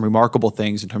done some remarkable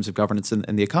things in terms of governance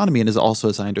in the economy and has also,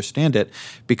 as I understand it,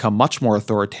 become much more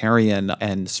authoritarian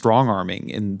and strong-arming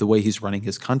in the way he's running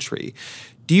his country.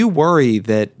 Do you worry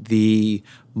that the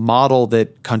model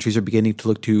that countries are beginning to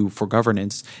look to for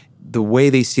governance, the way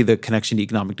they see the connection to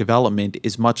economic development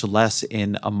is much less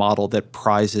in a model that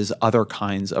prizes other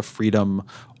kinds of freedom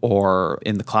or,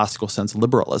 in the classical sense,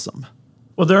 liberalism?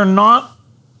 Well, there are not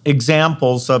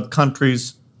examples of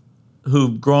countries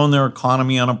who've grown their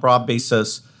economy on a broad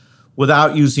basis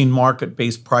without using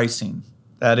market-based pricing.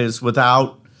 That is,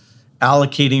 without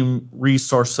allocating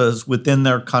resources within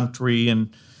their country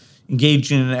and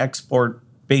engaging in export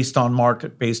based on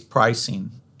market-based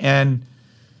pricing. And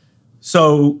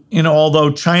so,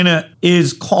 although China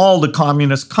is called a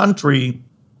communist country,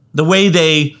 the way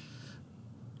they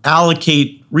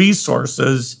allocate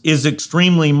resources is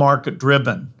extremely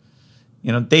market-driven.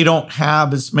 They don't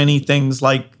have as many things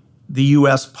like the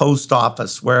U.S. Post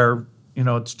Office where,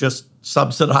 it's just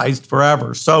subsidized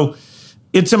forever. So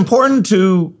it's important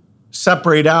to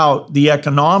separate out the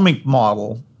economic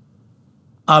model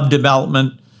of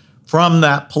development from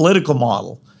that political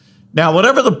model. Now,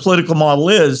 whatever the political model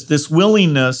is, this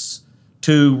willingness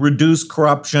to reduce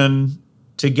corruption,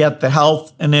 to get the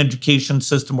health and education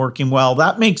system working well,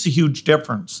 that makes a huge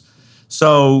difference.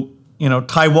 So,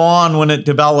 Taiwan, when it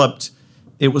developed,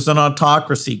 it was an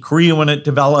autocracy. Korea, when it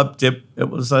developed, it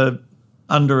was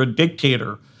under a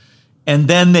dictator. And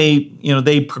then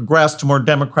they progressed to more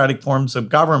democratic forms of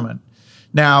government.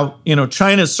 Now,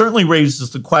 China certainly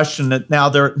raises the question that now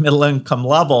they're at middle income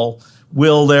level,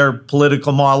 will their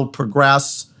political model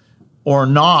progress or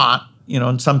not?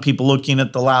 And some people looking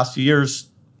at the last few years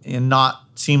and not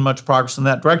seeing much progress in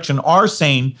that direction are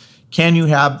saying, can you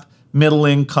have middle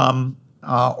income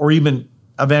or even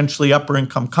eventually upper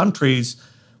income countries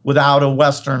without a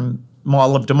Western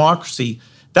model of democracy?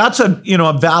 That's a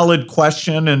valid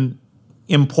question and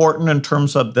important in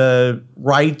terms of the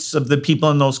rights of the people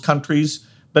in those countries.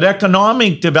 But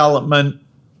economic development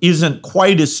isn't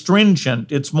quite as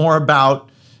stringent. It's more about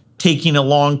taking a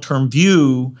long-term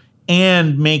view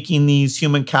and making these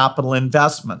human capital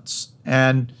investments.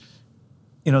 And,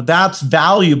 that's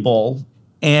valuable.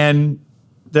 And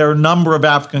there are a number of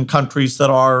African countries that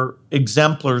are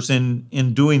exemplars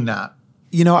in doing that.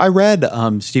 I read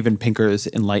Steven Pinker's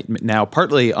Enlightenment Now,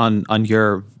 partly on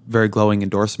your very glowing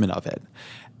endorsement of it.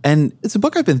 And it's a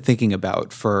book I've been thinking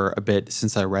about for a bit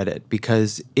since I read it,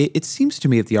 because it seems to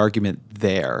me that the argument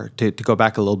there, to go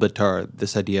back a little bit to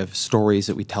this idea of stories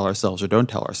that we tell ourselves or don't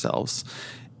tell ourselves,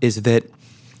 is that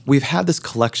we've had this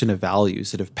collection of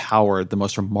values that have powered the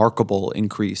most remarkable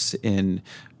increase in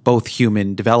both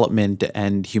human development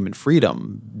and human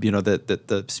freedom, that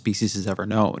the species has ever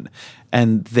known.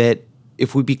 And that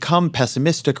if we become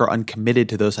pessimistic or uncommitted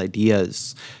to those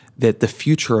ideas, that the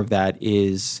future of that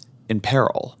is in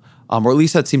peril. Or at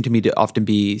least that seemed to me to often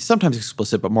be sometimes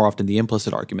explicit, but more often the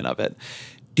implicit argument of it.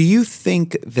 Do you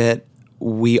think that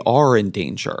we are in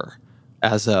danger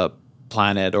as a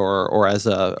planet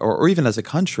or even as a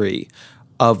country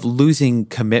of losing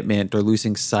commitment or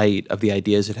losing sight of the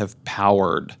ideas that have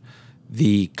powered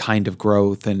the kind of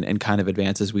growth and kind of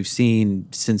advances we've seen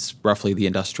since roughly the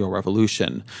Industrial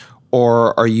Revolution?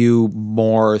 Or are you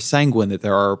more sanguine that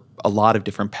there are a lot of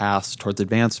different paths towards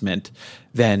advancement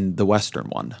than the Western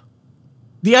one?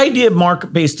 The idea of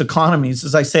market-based economies,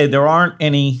 as I say, there aren't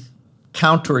any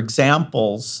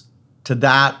counterexamples to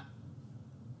that,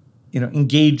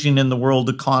 engaging in the world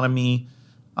economy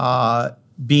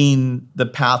being the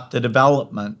path to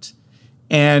development.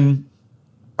 And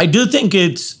I do think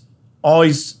it's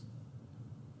always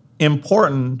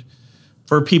important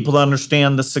for people to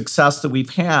understand the success that we've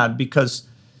had, because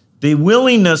the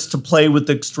willingness to play with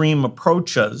extreme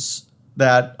approaches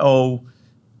that,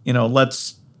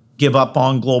 let's give up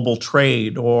on global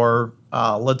trade or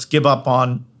let's give up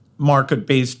on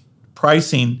market-based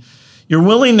pricing, your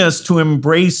willingness to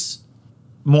embrace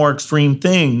more extreme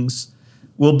things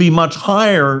will be much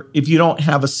higher if you don't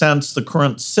have a sense the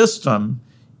current system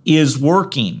is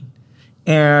working.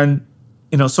 And,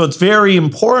 so it's very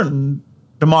important.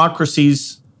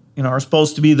 Democracies, are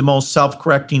supposed to be the most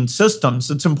self-correcting systems.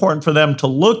 It's important for them to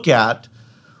look at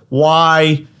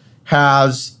why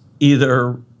has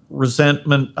either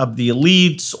resentment of the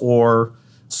elites or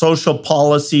social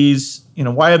policies,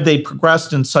 why have they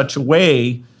progressed in such a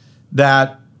way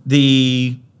that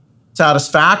the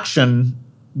satisfaction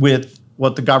with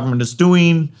what the government is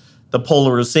doing, the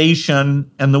polarization,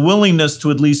 and the willingness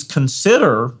to at least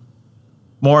consider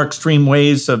more extreme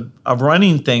ways of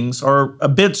running things are a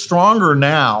bit stronger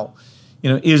now.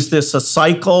 Is this a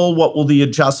cycle? What will the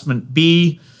adjustment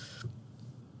be?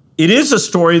 It is a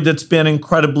story that's been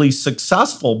incredibly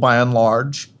successful by and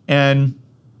large. And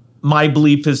my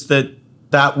belief is that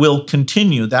that will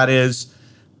continue. That is,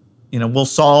 we'll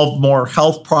solve more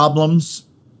health problems,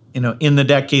 in the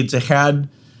decades ahead.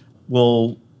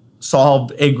 We'll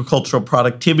solve agricultural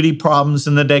productivity problems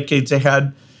in the decades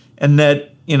ahead. And that,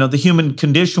 the human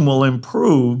condition will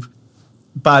improve.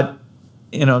 But,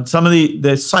 some of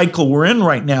the cycle we're in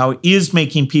right now is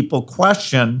making people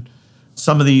question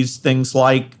some of these things,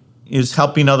 like, is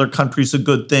helping other countries a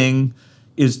good thing?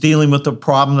 Is dealing with a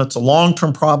problem that's a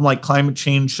long-term problem like climate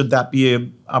change, should that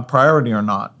be a priority or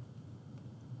not?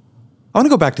 I want to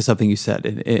go back to something you said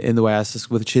in the way I asked this,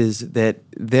 which is that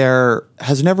there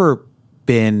has never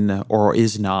been or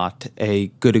is not a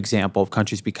good example of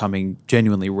countries becoming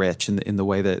genuinely rich in the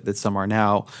way that some are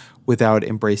now without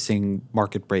embracing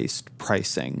market-based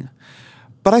pricing.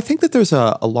 But I think that there's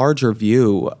a larger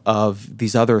view of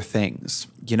these other things,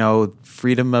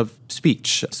 freedom of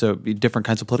speech, so different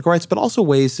kinds of political rights, but also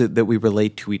ways that we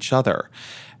relate to each other,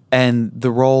 and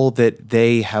the role that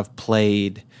they have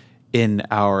played in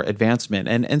our advancement.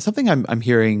 And something I'm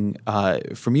hearing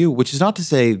from you, which is not to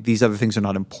say these other things are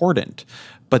not important,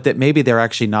 but that maybe they're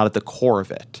actually not at the core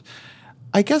of it.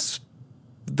 I guess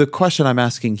the question I'm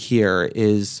asking here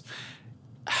is,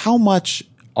 how much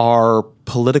are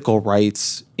political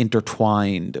rights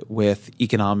intertwined with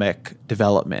economic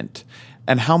development?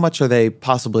 And how much are they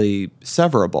possibly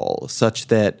severable, such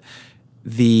that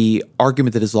the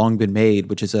argument that has long been made,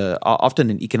 which is often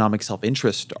an economic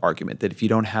self-interest argument, that if you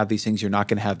don't have these things, you're not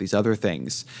going to have these other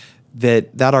things, that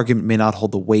argument may not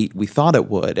hold the weight we thought it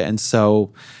would. And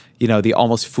so, the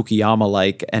almost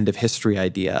Fukuyama-like end of history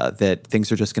idea that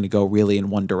things are just going to go really in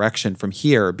one direction from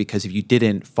here, because if you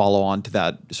didn't follow on to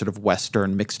that sort of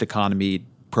Western mixed economy,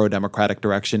 pro-democratic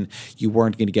direction, you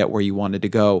weren't going to get where you wanted to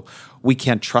go. We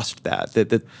can't trust that.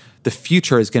 The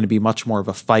future is going to be much more of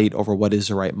a fight over what is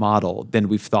the right model than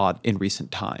we've thought in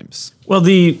recent times. Well,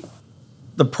 the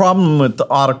problem with the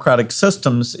autocratic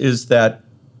systems is that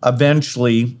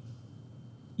eventually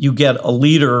you get a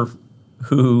leader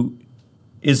who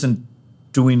isn't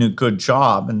doing a good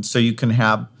job. And so you can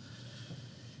have,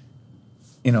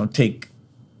 take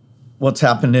what's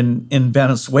happened in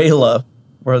Venezuela,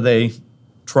 where they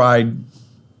tried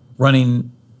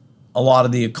running a lot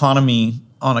of the economy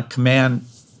on a command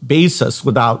basis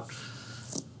without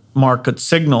market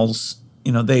signals.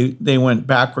 They went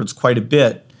backwards quite a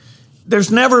bit.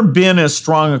 There's never been as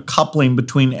strong a coupling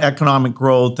between economic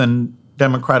growth and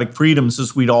democratic freedoms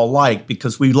as we'd all like,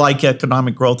 because we like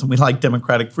economic growth and we like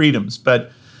democratic freedoms.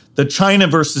 But the China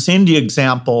versus India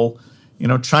example,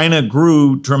 China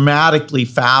grew dramatically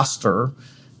faster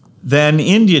than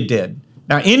India did.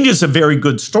 Now, India's a very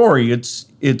good story.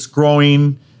 It's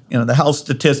growing. The health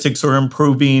statistics are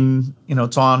improving.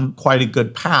 It's on quite a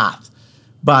good path.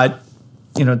 But,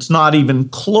 it's not even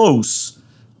close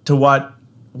to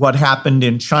what happened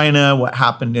in China, what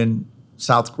happened in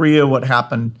South Korea, what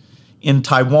happened in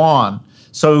Taiwan.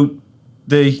 So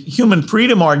the human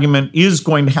freedom argument is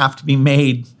going to have to be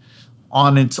made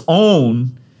on its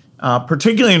own,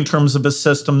 particularly in terms of a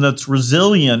system that's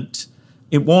resilient.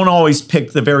 It won't always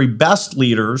pick the very best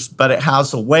leaders, but it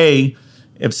has a way,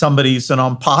 if somebody's an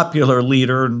unpopular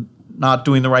leader and not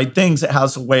doing the right things, it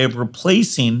has a way of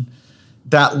replacing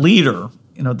that leader.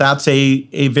 That's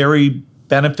a very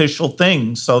beneficial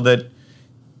thing, so that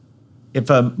if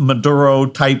a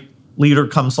Maduro-type leader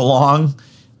comes along,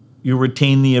 you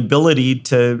retain the ability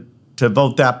to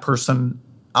vote that person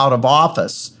out of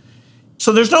office.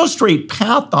 So there's no straight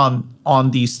path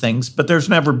on these things, but there's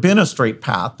never been a straight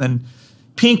path. And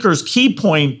Pinker's key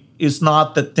point is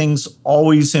not that things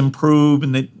always improve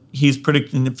and that he's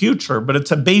predicting the future, but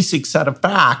it's a basic set of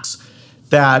facts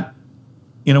that,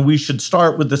 we should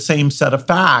start with the same set of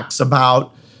facts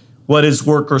about what is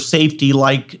worker safety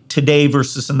like today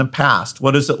versus in the past.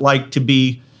 What is it like to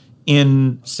be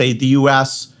in, say, the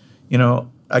US,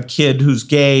 a kid who's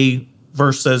gay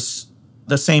versus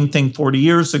the same thing 40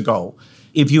 years ago?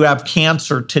 If you have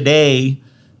cancer today,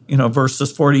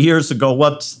 versus 40 years ago,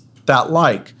 what's that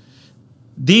like?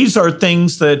 These are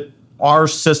things that our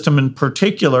system in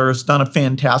particular has done a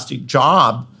fantastic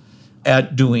job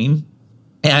at doing.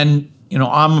 And,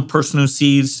 I'm a person who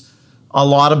sees a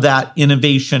lot of that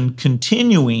innovation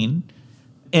continuing.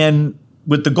 And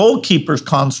with the goalkeepers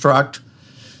construct,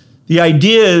 the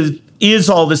idea is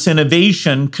all this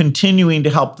innovation continuing to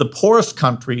help the poorest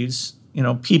countries,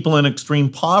 people in extreme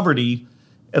poverty.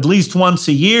 At least once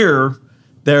a year,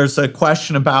 there's a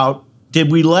question about, did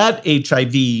we let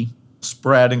HIV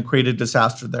spread and create a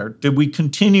disaster there? Did we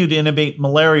continue to innovate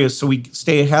malaria so we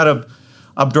stay ahead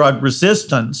of drug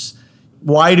resistance?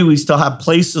 Why do we still have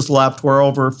places left where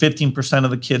over 15%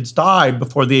 of the kids die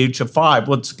before the age of 5?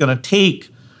 What's it going to take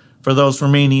for those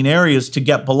remaining areas to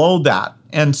get below that?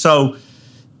 And so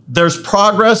there's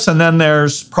progress, and then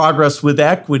there's progress with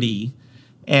equity.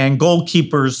 And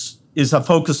goalkeepers is a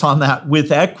focus on that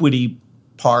with equity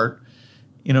part.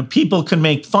 People can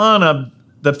make fun of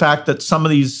the fact that some of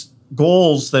these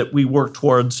goals that we work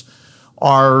towards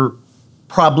are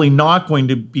probably not going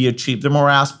to be achieved. They're more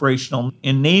aspirational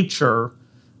in nature,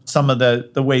 some of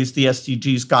the ways the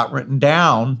SDGs got written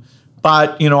down.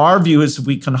 But, our view is if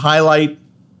we can highlight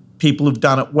people who've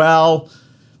done it well,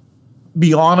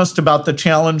 be honest about the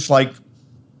challenge, like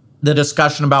the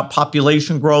discussion about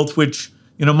population growth, which,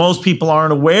 most people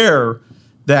aren't aware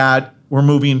that we're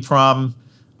moving from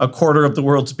a quarter of the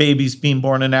world's babies being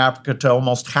born in Africa to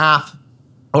almost half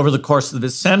over the course of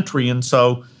this century. And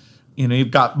so,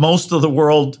 you've got most of the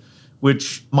world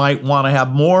which might want to have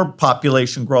more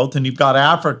population growth, and you've got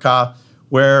Africa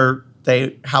where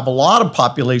they have a lot of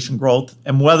population growth,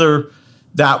 and whether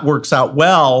that works out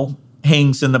well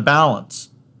hangs in the balance.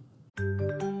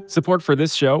 Support for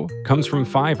this show comes from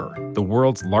Fiverr, the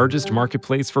world's largest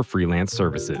marketplace for freelance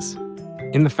services.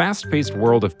 In the fast-paced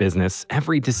world of business,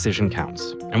 every decision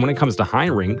counts. And when it comes to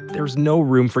hiring, there's no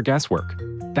room for guesswork.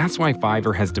 That's why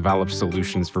Fiverr has developed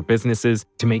solutions for businesses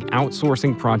to make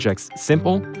outsourcing projects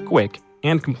simple, quick,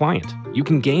 and compliant. You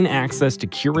can gain access to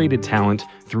curated talent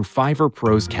through Fiverr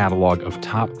Pro's catalog of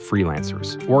top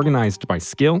freelancers, organized by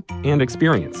skill and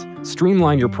experience.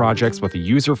 Streamline your projects with a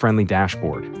user-friendly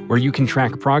dashboard where you can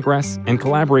track progress and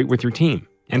collaborate with your team.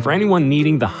 And for anyone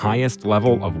needing the highest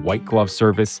level of white glove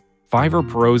service, Fiverr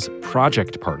Pro's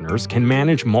project partners can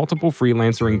manage multiple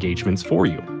freelancer engagements for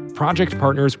you. Project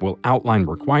partners will outline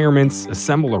requirements,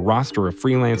 assemble a roster of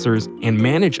freelancers, and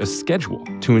manage a schedule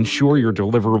to ensure your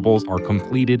deliverables are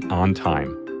completed on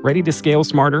time. Ready to scale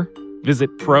smarter?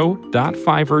 Visit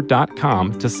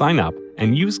pro.fiverr.com to sign up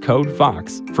and use code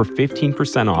VOX for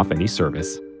 15% off any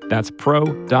service. That's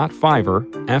pro.fiverr,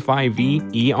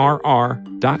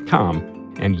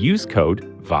 Fiverr.com, and use code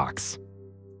VOX.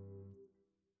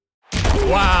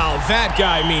 Wow, that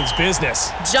guy means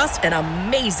business. Just an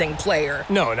amazing player.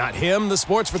 No, not him, the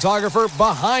sports photographer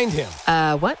behind him.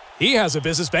 What? He has a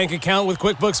business bank account with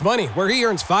QuickBooks Money where he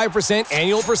earns 5%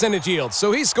 annual percentage yield,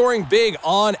 so he's scoring big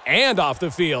on and off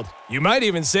the field. You might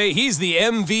even say he's the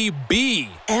MVB.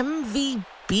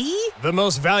 MVB? The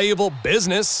most valuable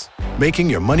business. Making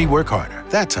your money work harder.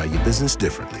 That's how you business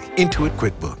differently. Intuit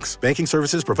QuickBooks. Banking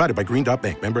services provided by Green Dot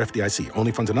Bank. Member FDIC.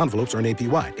 Only funds and envelopes earn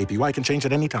APY. APY can change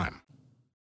at any time.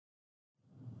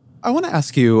 I want to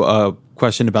ask you a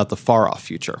question about the far-off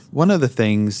future. One of the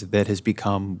things that has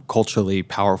become culturally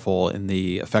powerful in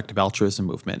the effective altruism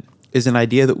movement is an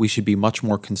idea that we should be much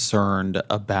more concerned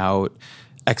about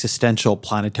existential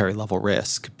planetary level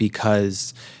risk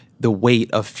because the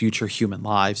weight of future human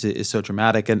lives is so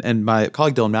dramatic. And my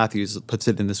colleague Dylan Matthews puts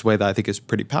it in this way that I think is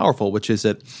pretty powerful, which is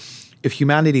that if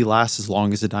humanity lasts as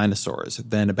long as the dinosaurs,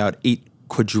 then about 8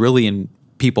 quadrillion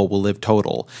people will live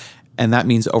total. And that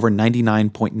means over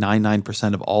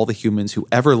 99.99% of all the humans who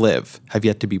ever live have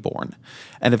yet to be born.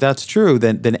 And if that's true,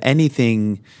 then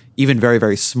anything, even very,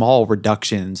 very small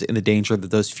reductions in the danger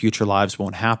that those future lives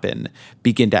won't happen,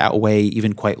 begin to outweigh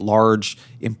even quite large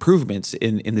improvements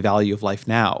in the value of life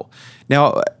now.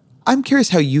 Now, I'm curious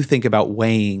how you think about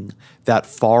weighing that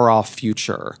far-off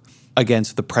future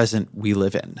against the present we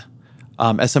live in.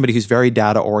 As somebody who's very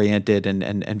data-oriented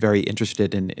and very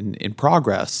interested in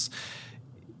progress,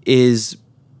 is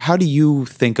how do you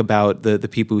think about the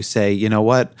people who say, you know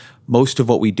what, most of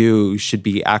what we do should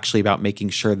be actually about making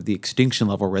sure that the extinction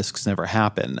level risks never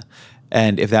happen.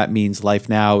 And if that means life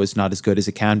now is not as good as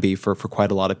it can be for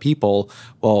quite a lot of people,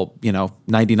 well,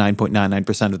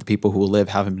 99.99% of the people who will live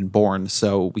haven't been born.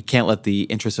 So we can't let the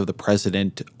interests of the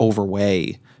president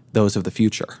overweigh those of the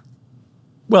future.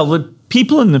 Well, the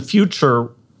people in the future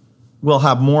will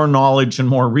have more knowledge and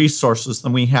more resources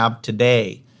than we have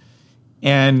today.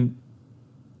 And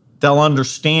they'll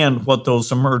understand what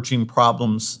those emerging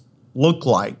problems look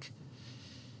like.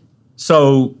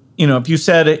 So, if you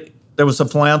said there was a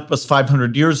philanthropist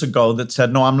 500 years ago that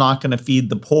said, no, I'm not going to feed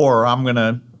the poor. I'm going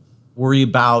to worry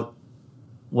about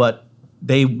what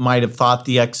they might have thought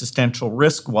the existential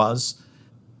risk was.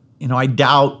 I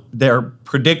doubt their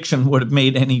prediction would have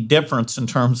made any difference in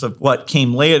terms of what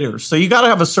came later. So you got to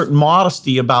have a certain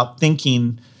modesty about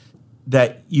thinking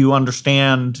that you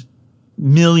understand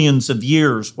millions of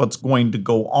years what's going to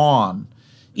go on.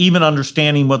 Even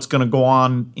understanding what's going to go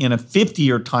on in a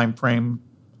 50-year time frame,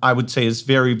 I would say, is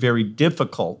very, very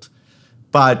difficult.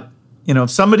 But,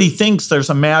 if somebody thinks there's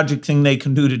a magic thing they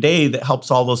can do today that helps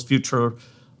all those future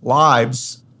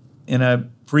lives, in a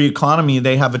free economy,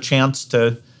 they have a chance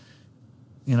to,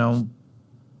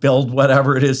 build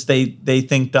whatever it is they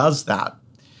think does that.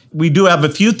 We do have a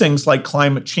few things like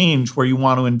climate change where you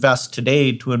want to invest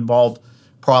today to involve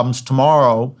problems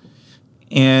tomorrow.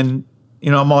 And,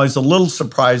 I'm always a little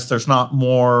surprised there's not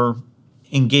more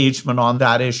engagement on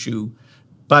that issue.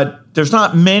 But there's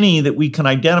not many that we can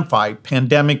identify.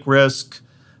 Pandemic risk,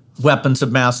 weapons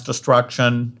of mass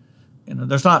destruction.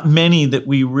 There's not many that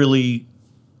we really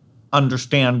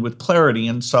understand with clarity.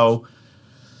 And so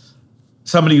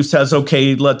somebody who says,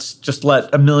 okay, let's just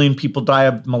let 1 million people die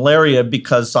of malaria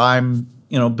because I'm,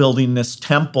 building this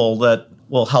temple that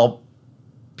will help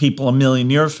people 1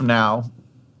 million years from now,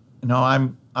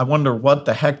 I wonder what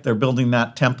the heck they're building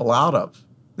that temple out of.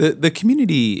 The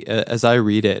community, as I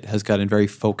read it, has gotten very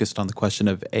focused on the question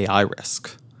of AI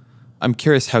risk. I'm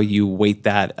curious how you weight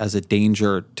that as a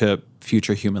danger to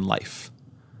future human life.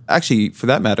 Actually, for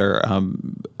that matter,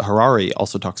 Harari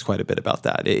also talks quite a bit about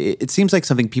that. It seems like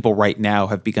something people right now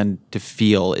have begun to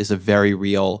feel is a very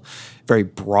real, very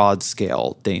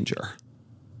broad-scale danger.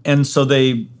 And so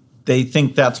they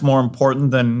think that's more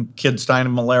important than kids dying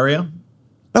of malaria?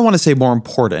 I don't want to say more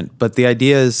important, but the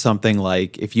idea is something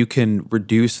like if you can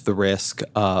reduce the risk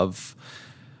of,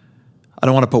 I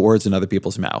don't want to put words in other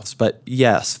people's mouths, but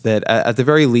yes, that at the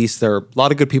very least, there are a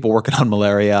lot of good people working on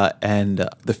malaria, and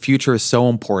the future is so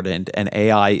important and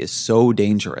AI is so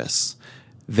dangerous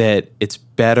that it's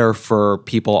better for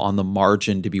people on the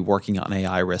margin to be working on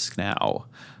AI risk now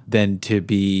than to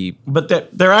be.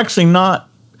 But they're actually not,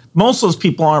 most of those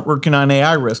people aren't working on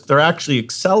AI risk. They're actually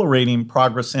accelerating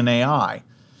progress in AI.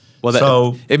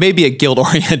 Well, it may be a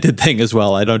guild-oriented thing as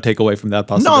well. I don't take away from that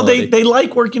possibility. No, they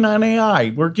like working on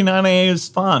AI. Working on AI is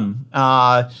fun.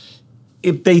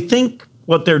 If they think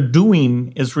what they're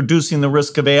doing is reducing the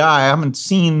risk of AI, I haven't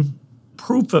seen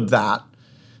proof of that.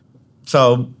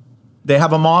 So they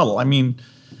have a model. I mean,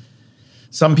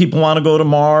 some people want to go to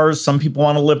Mars. Some people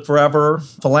want to live forever.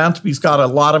 Philanthropy's got a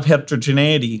lot of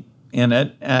heterogeneity in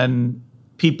it, and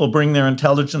people bring their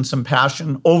intelligence and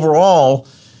passion. Overall,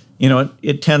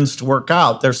 it tends to work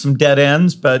out. There's some dead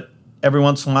ends, but every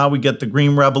once in a while we get the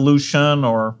green revolution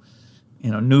or,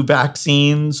 new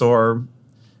vaccines or,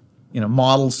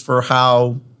 models for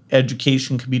how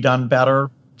education can be done better.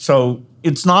 So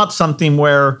it's not something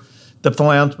where the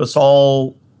philanthropists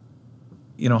all,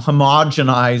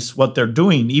 homogenize what they're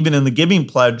doing. Even in the Giving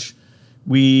Pledge,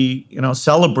 we,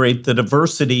 celebrate the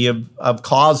diversity of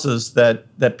causes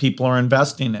that people are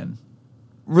investing in.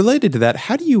 Related to that,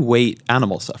 how do you weight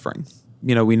animal suffering?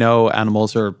 We know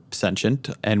animals are sentient,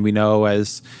 and we know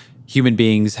as human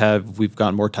beings we've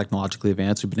gotten more technologically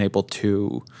advanced, we've been able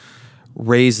to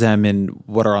raise them in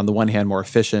what are on the one hand more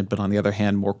efficient, but on the other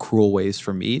hand more cruel ways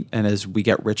for meat. And as we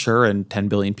get richer and 10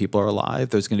 billion people are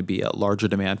alive, there's going to be a larger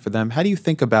demand for them. How do you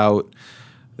think about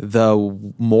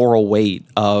the moral weight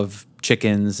of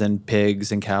chickens and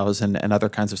pigs and cows and other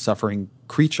kinds of suffering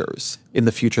creatures in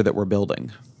the future that we're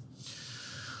building?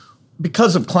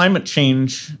 Because of climate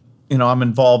change, I'm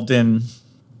involved in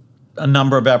a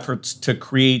number of efforts to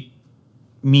create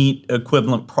meat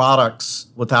equivalent products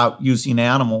without using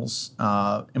animals.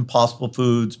 Impossible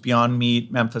Foods, Beyond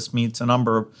Meat, Memphis Meats, a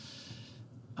number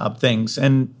of things.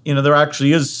 And, there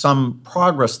actually is some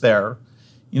progress there.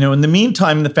 In the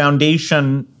meantime, the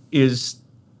foundation is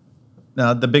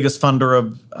the biggest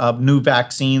funder of new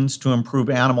vaccines to improve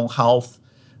animal health,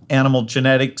 animal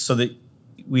genetics, so that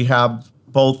we have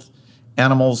both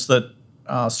animals that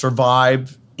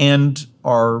survive and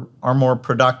are more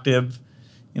productive.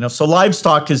 So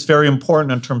livestock is very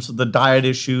important in terms of the diet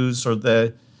issues or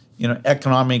the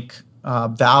economic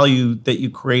value that you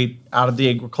create out of the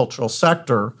agricultural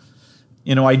sector.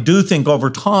 I do think over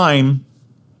time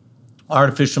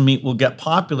artificial meat will get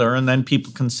popular, and then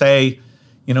people can say,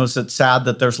 is it sad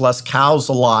that there's less cows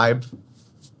alive?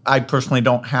 I personally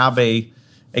don't have a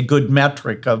good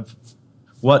metric of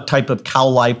what type of cow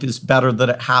life is better that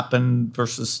it happened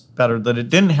versus better that it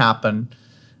didn't happen.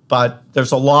 But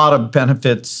there's a lot of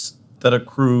benefits that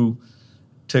accrue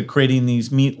to creating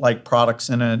these meat-like products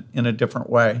in a different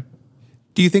way.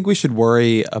 Do you think we should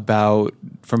worry about,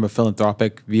 from a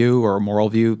philanthropic view or a moral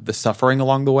view, the suffering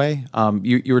along the way?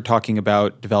 You were talking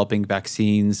about developing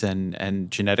vaccines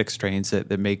and genetic strains that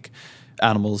make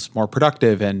animals more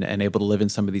productive and able to live in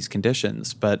some of these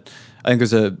conditions. But I think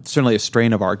there's certainly a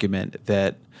strain of argument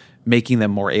that making them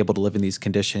more able to live in these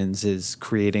conditions is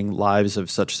creating lives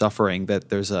of such suffering that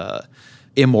there's a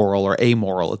immoral or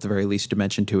amoral, at the very least,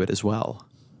 dimension to it as well.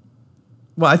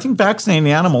 Well, I think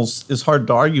vaccinating animals is hard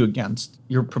to argue against.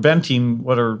 You're preventing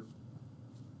what are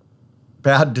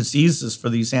bad diseases for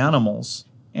these animals,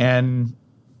 and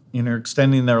you're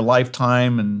extending their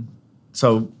lifetime. And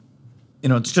so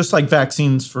it's just like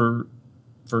vaccines for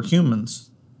humans.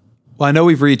 Well, I know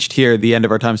we've reached here the end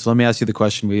of our time, so let me ask you the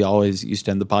question we always used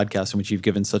to end the podcast, in which you've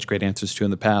given such great answers to in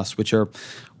the past, which are,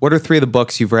 what are 3 of the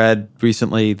books you've read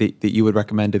recently that you would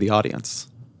recommend to the audience?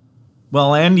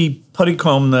 Well, Andy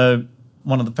Puddicombe,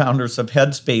 one of the founders of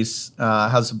Headspace,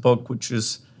 has a book which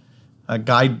is a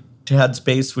guide to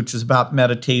Headspace, which is about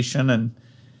meditation. And,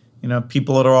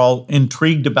 people that are all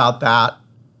intrigued about that,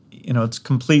 it's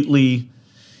completely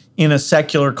in a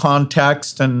secular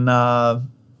context. And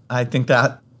I think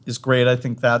that is great. I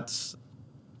think that's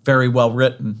very well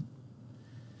written.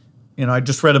 I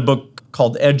just read a book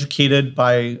called Educated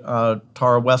by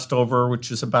Tara Westover,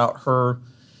 which is about her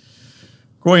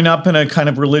growing up in a kind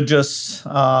of religious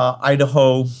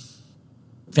Idaho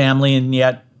family and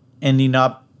yet ending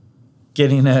up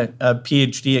getting a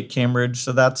PhD at Cambridge.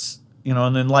 So that's,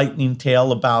 an enlightening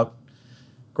tale about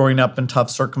growing up in tough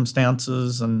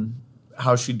circumstances and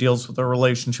how she deals with her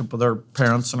relationship with her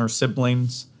parents and her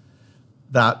siblings.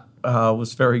 That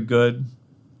was very good.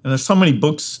 And there's so many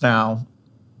books now.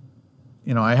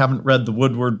 I haven't read the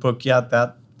Woodward book yet.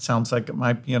 That sounds like it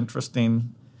might be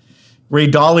interesting. Ray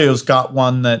Dalio's got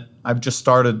one that I've just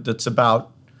started that's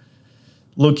about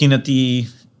looking at the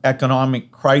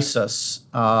economic crisis.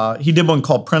 He did one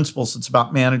called Principles. It's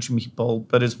about managing people,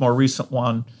 but his more recent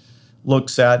one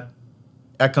looks at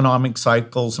economic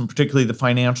cycles and particularly the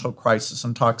financial crisis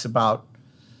and talks about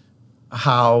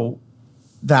how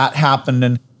that happened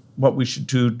and what we should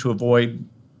do to avoid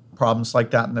problems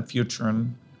like that in the future.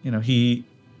 And, he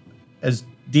as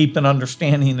deep an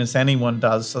understanding as anyone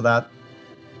does. So that,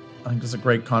 I think, is a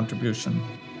great contribution.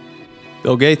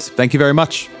 Bill Gates, thank you very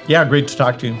much. Yeah, great to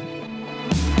talk to you.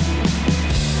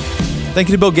 Thank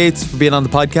you to Bill Gates for being on the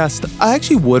podcast. I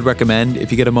actually would recommend,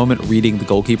 if you get a moment, reading the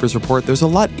Goalkeepers Report. There's a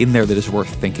lot in there that is worth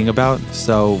thinking about.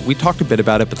 So we talked a bit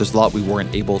about it, but there's a lot we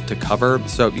weren't able to cover.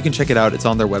 So you can check it out. It's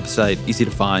on their website, easy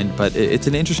to find, but it's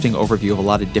an interesting overview of a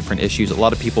lot of different issues. A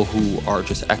lot of people who are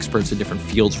just experts in different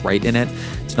fields write in it.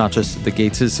 It's not just the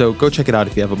Gateses. So go check it out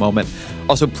if you have a moment.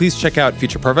 Also, please check out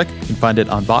Future Perfect. You can find it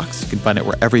on Vox. You can find it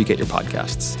wherever you get your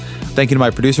podcasts. Thank you to my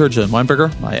producer, Jen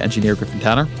Weinberger, my engineer, Griffin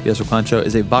Tanner. The Ezra Klein Show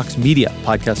is a Vox Media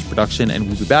podcast production, and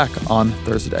we'll be back on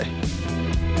Thursday.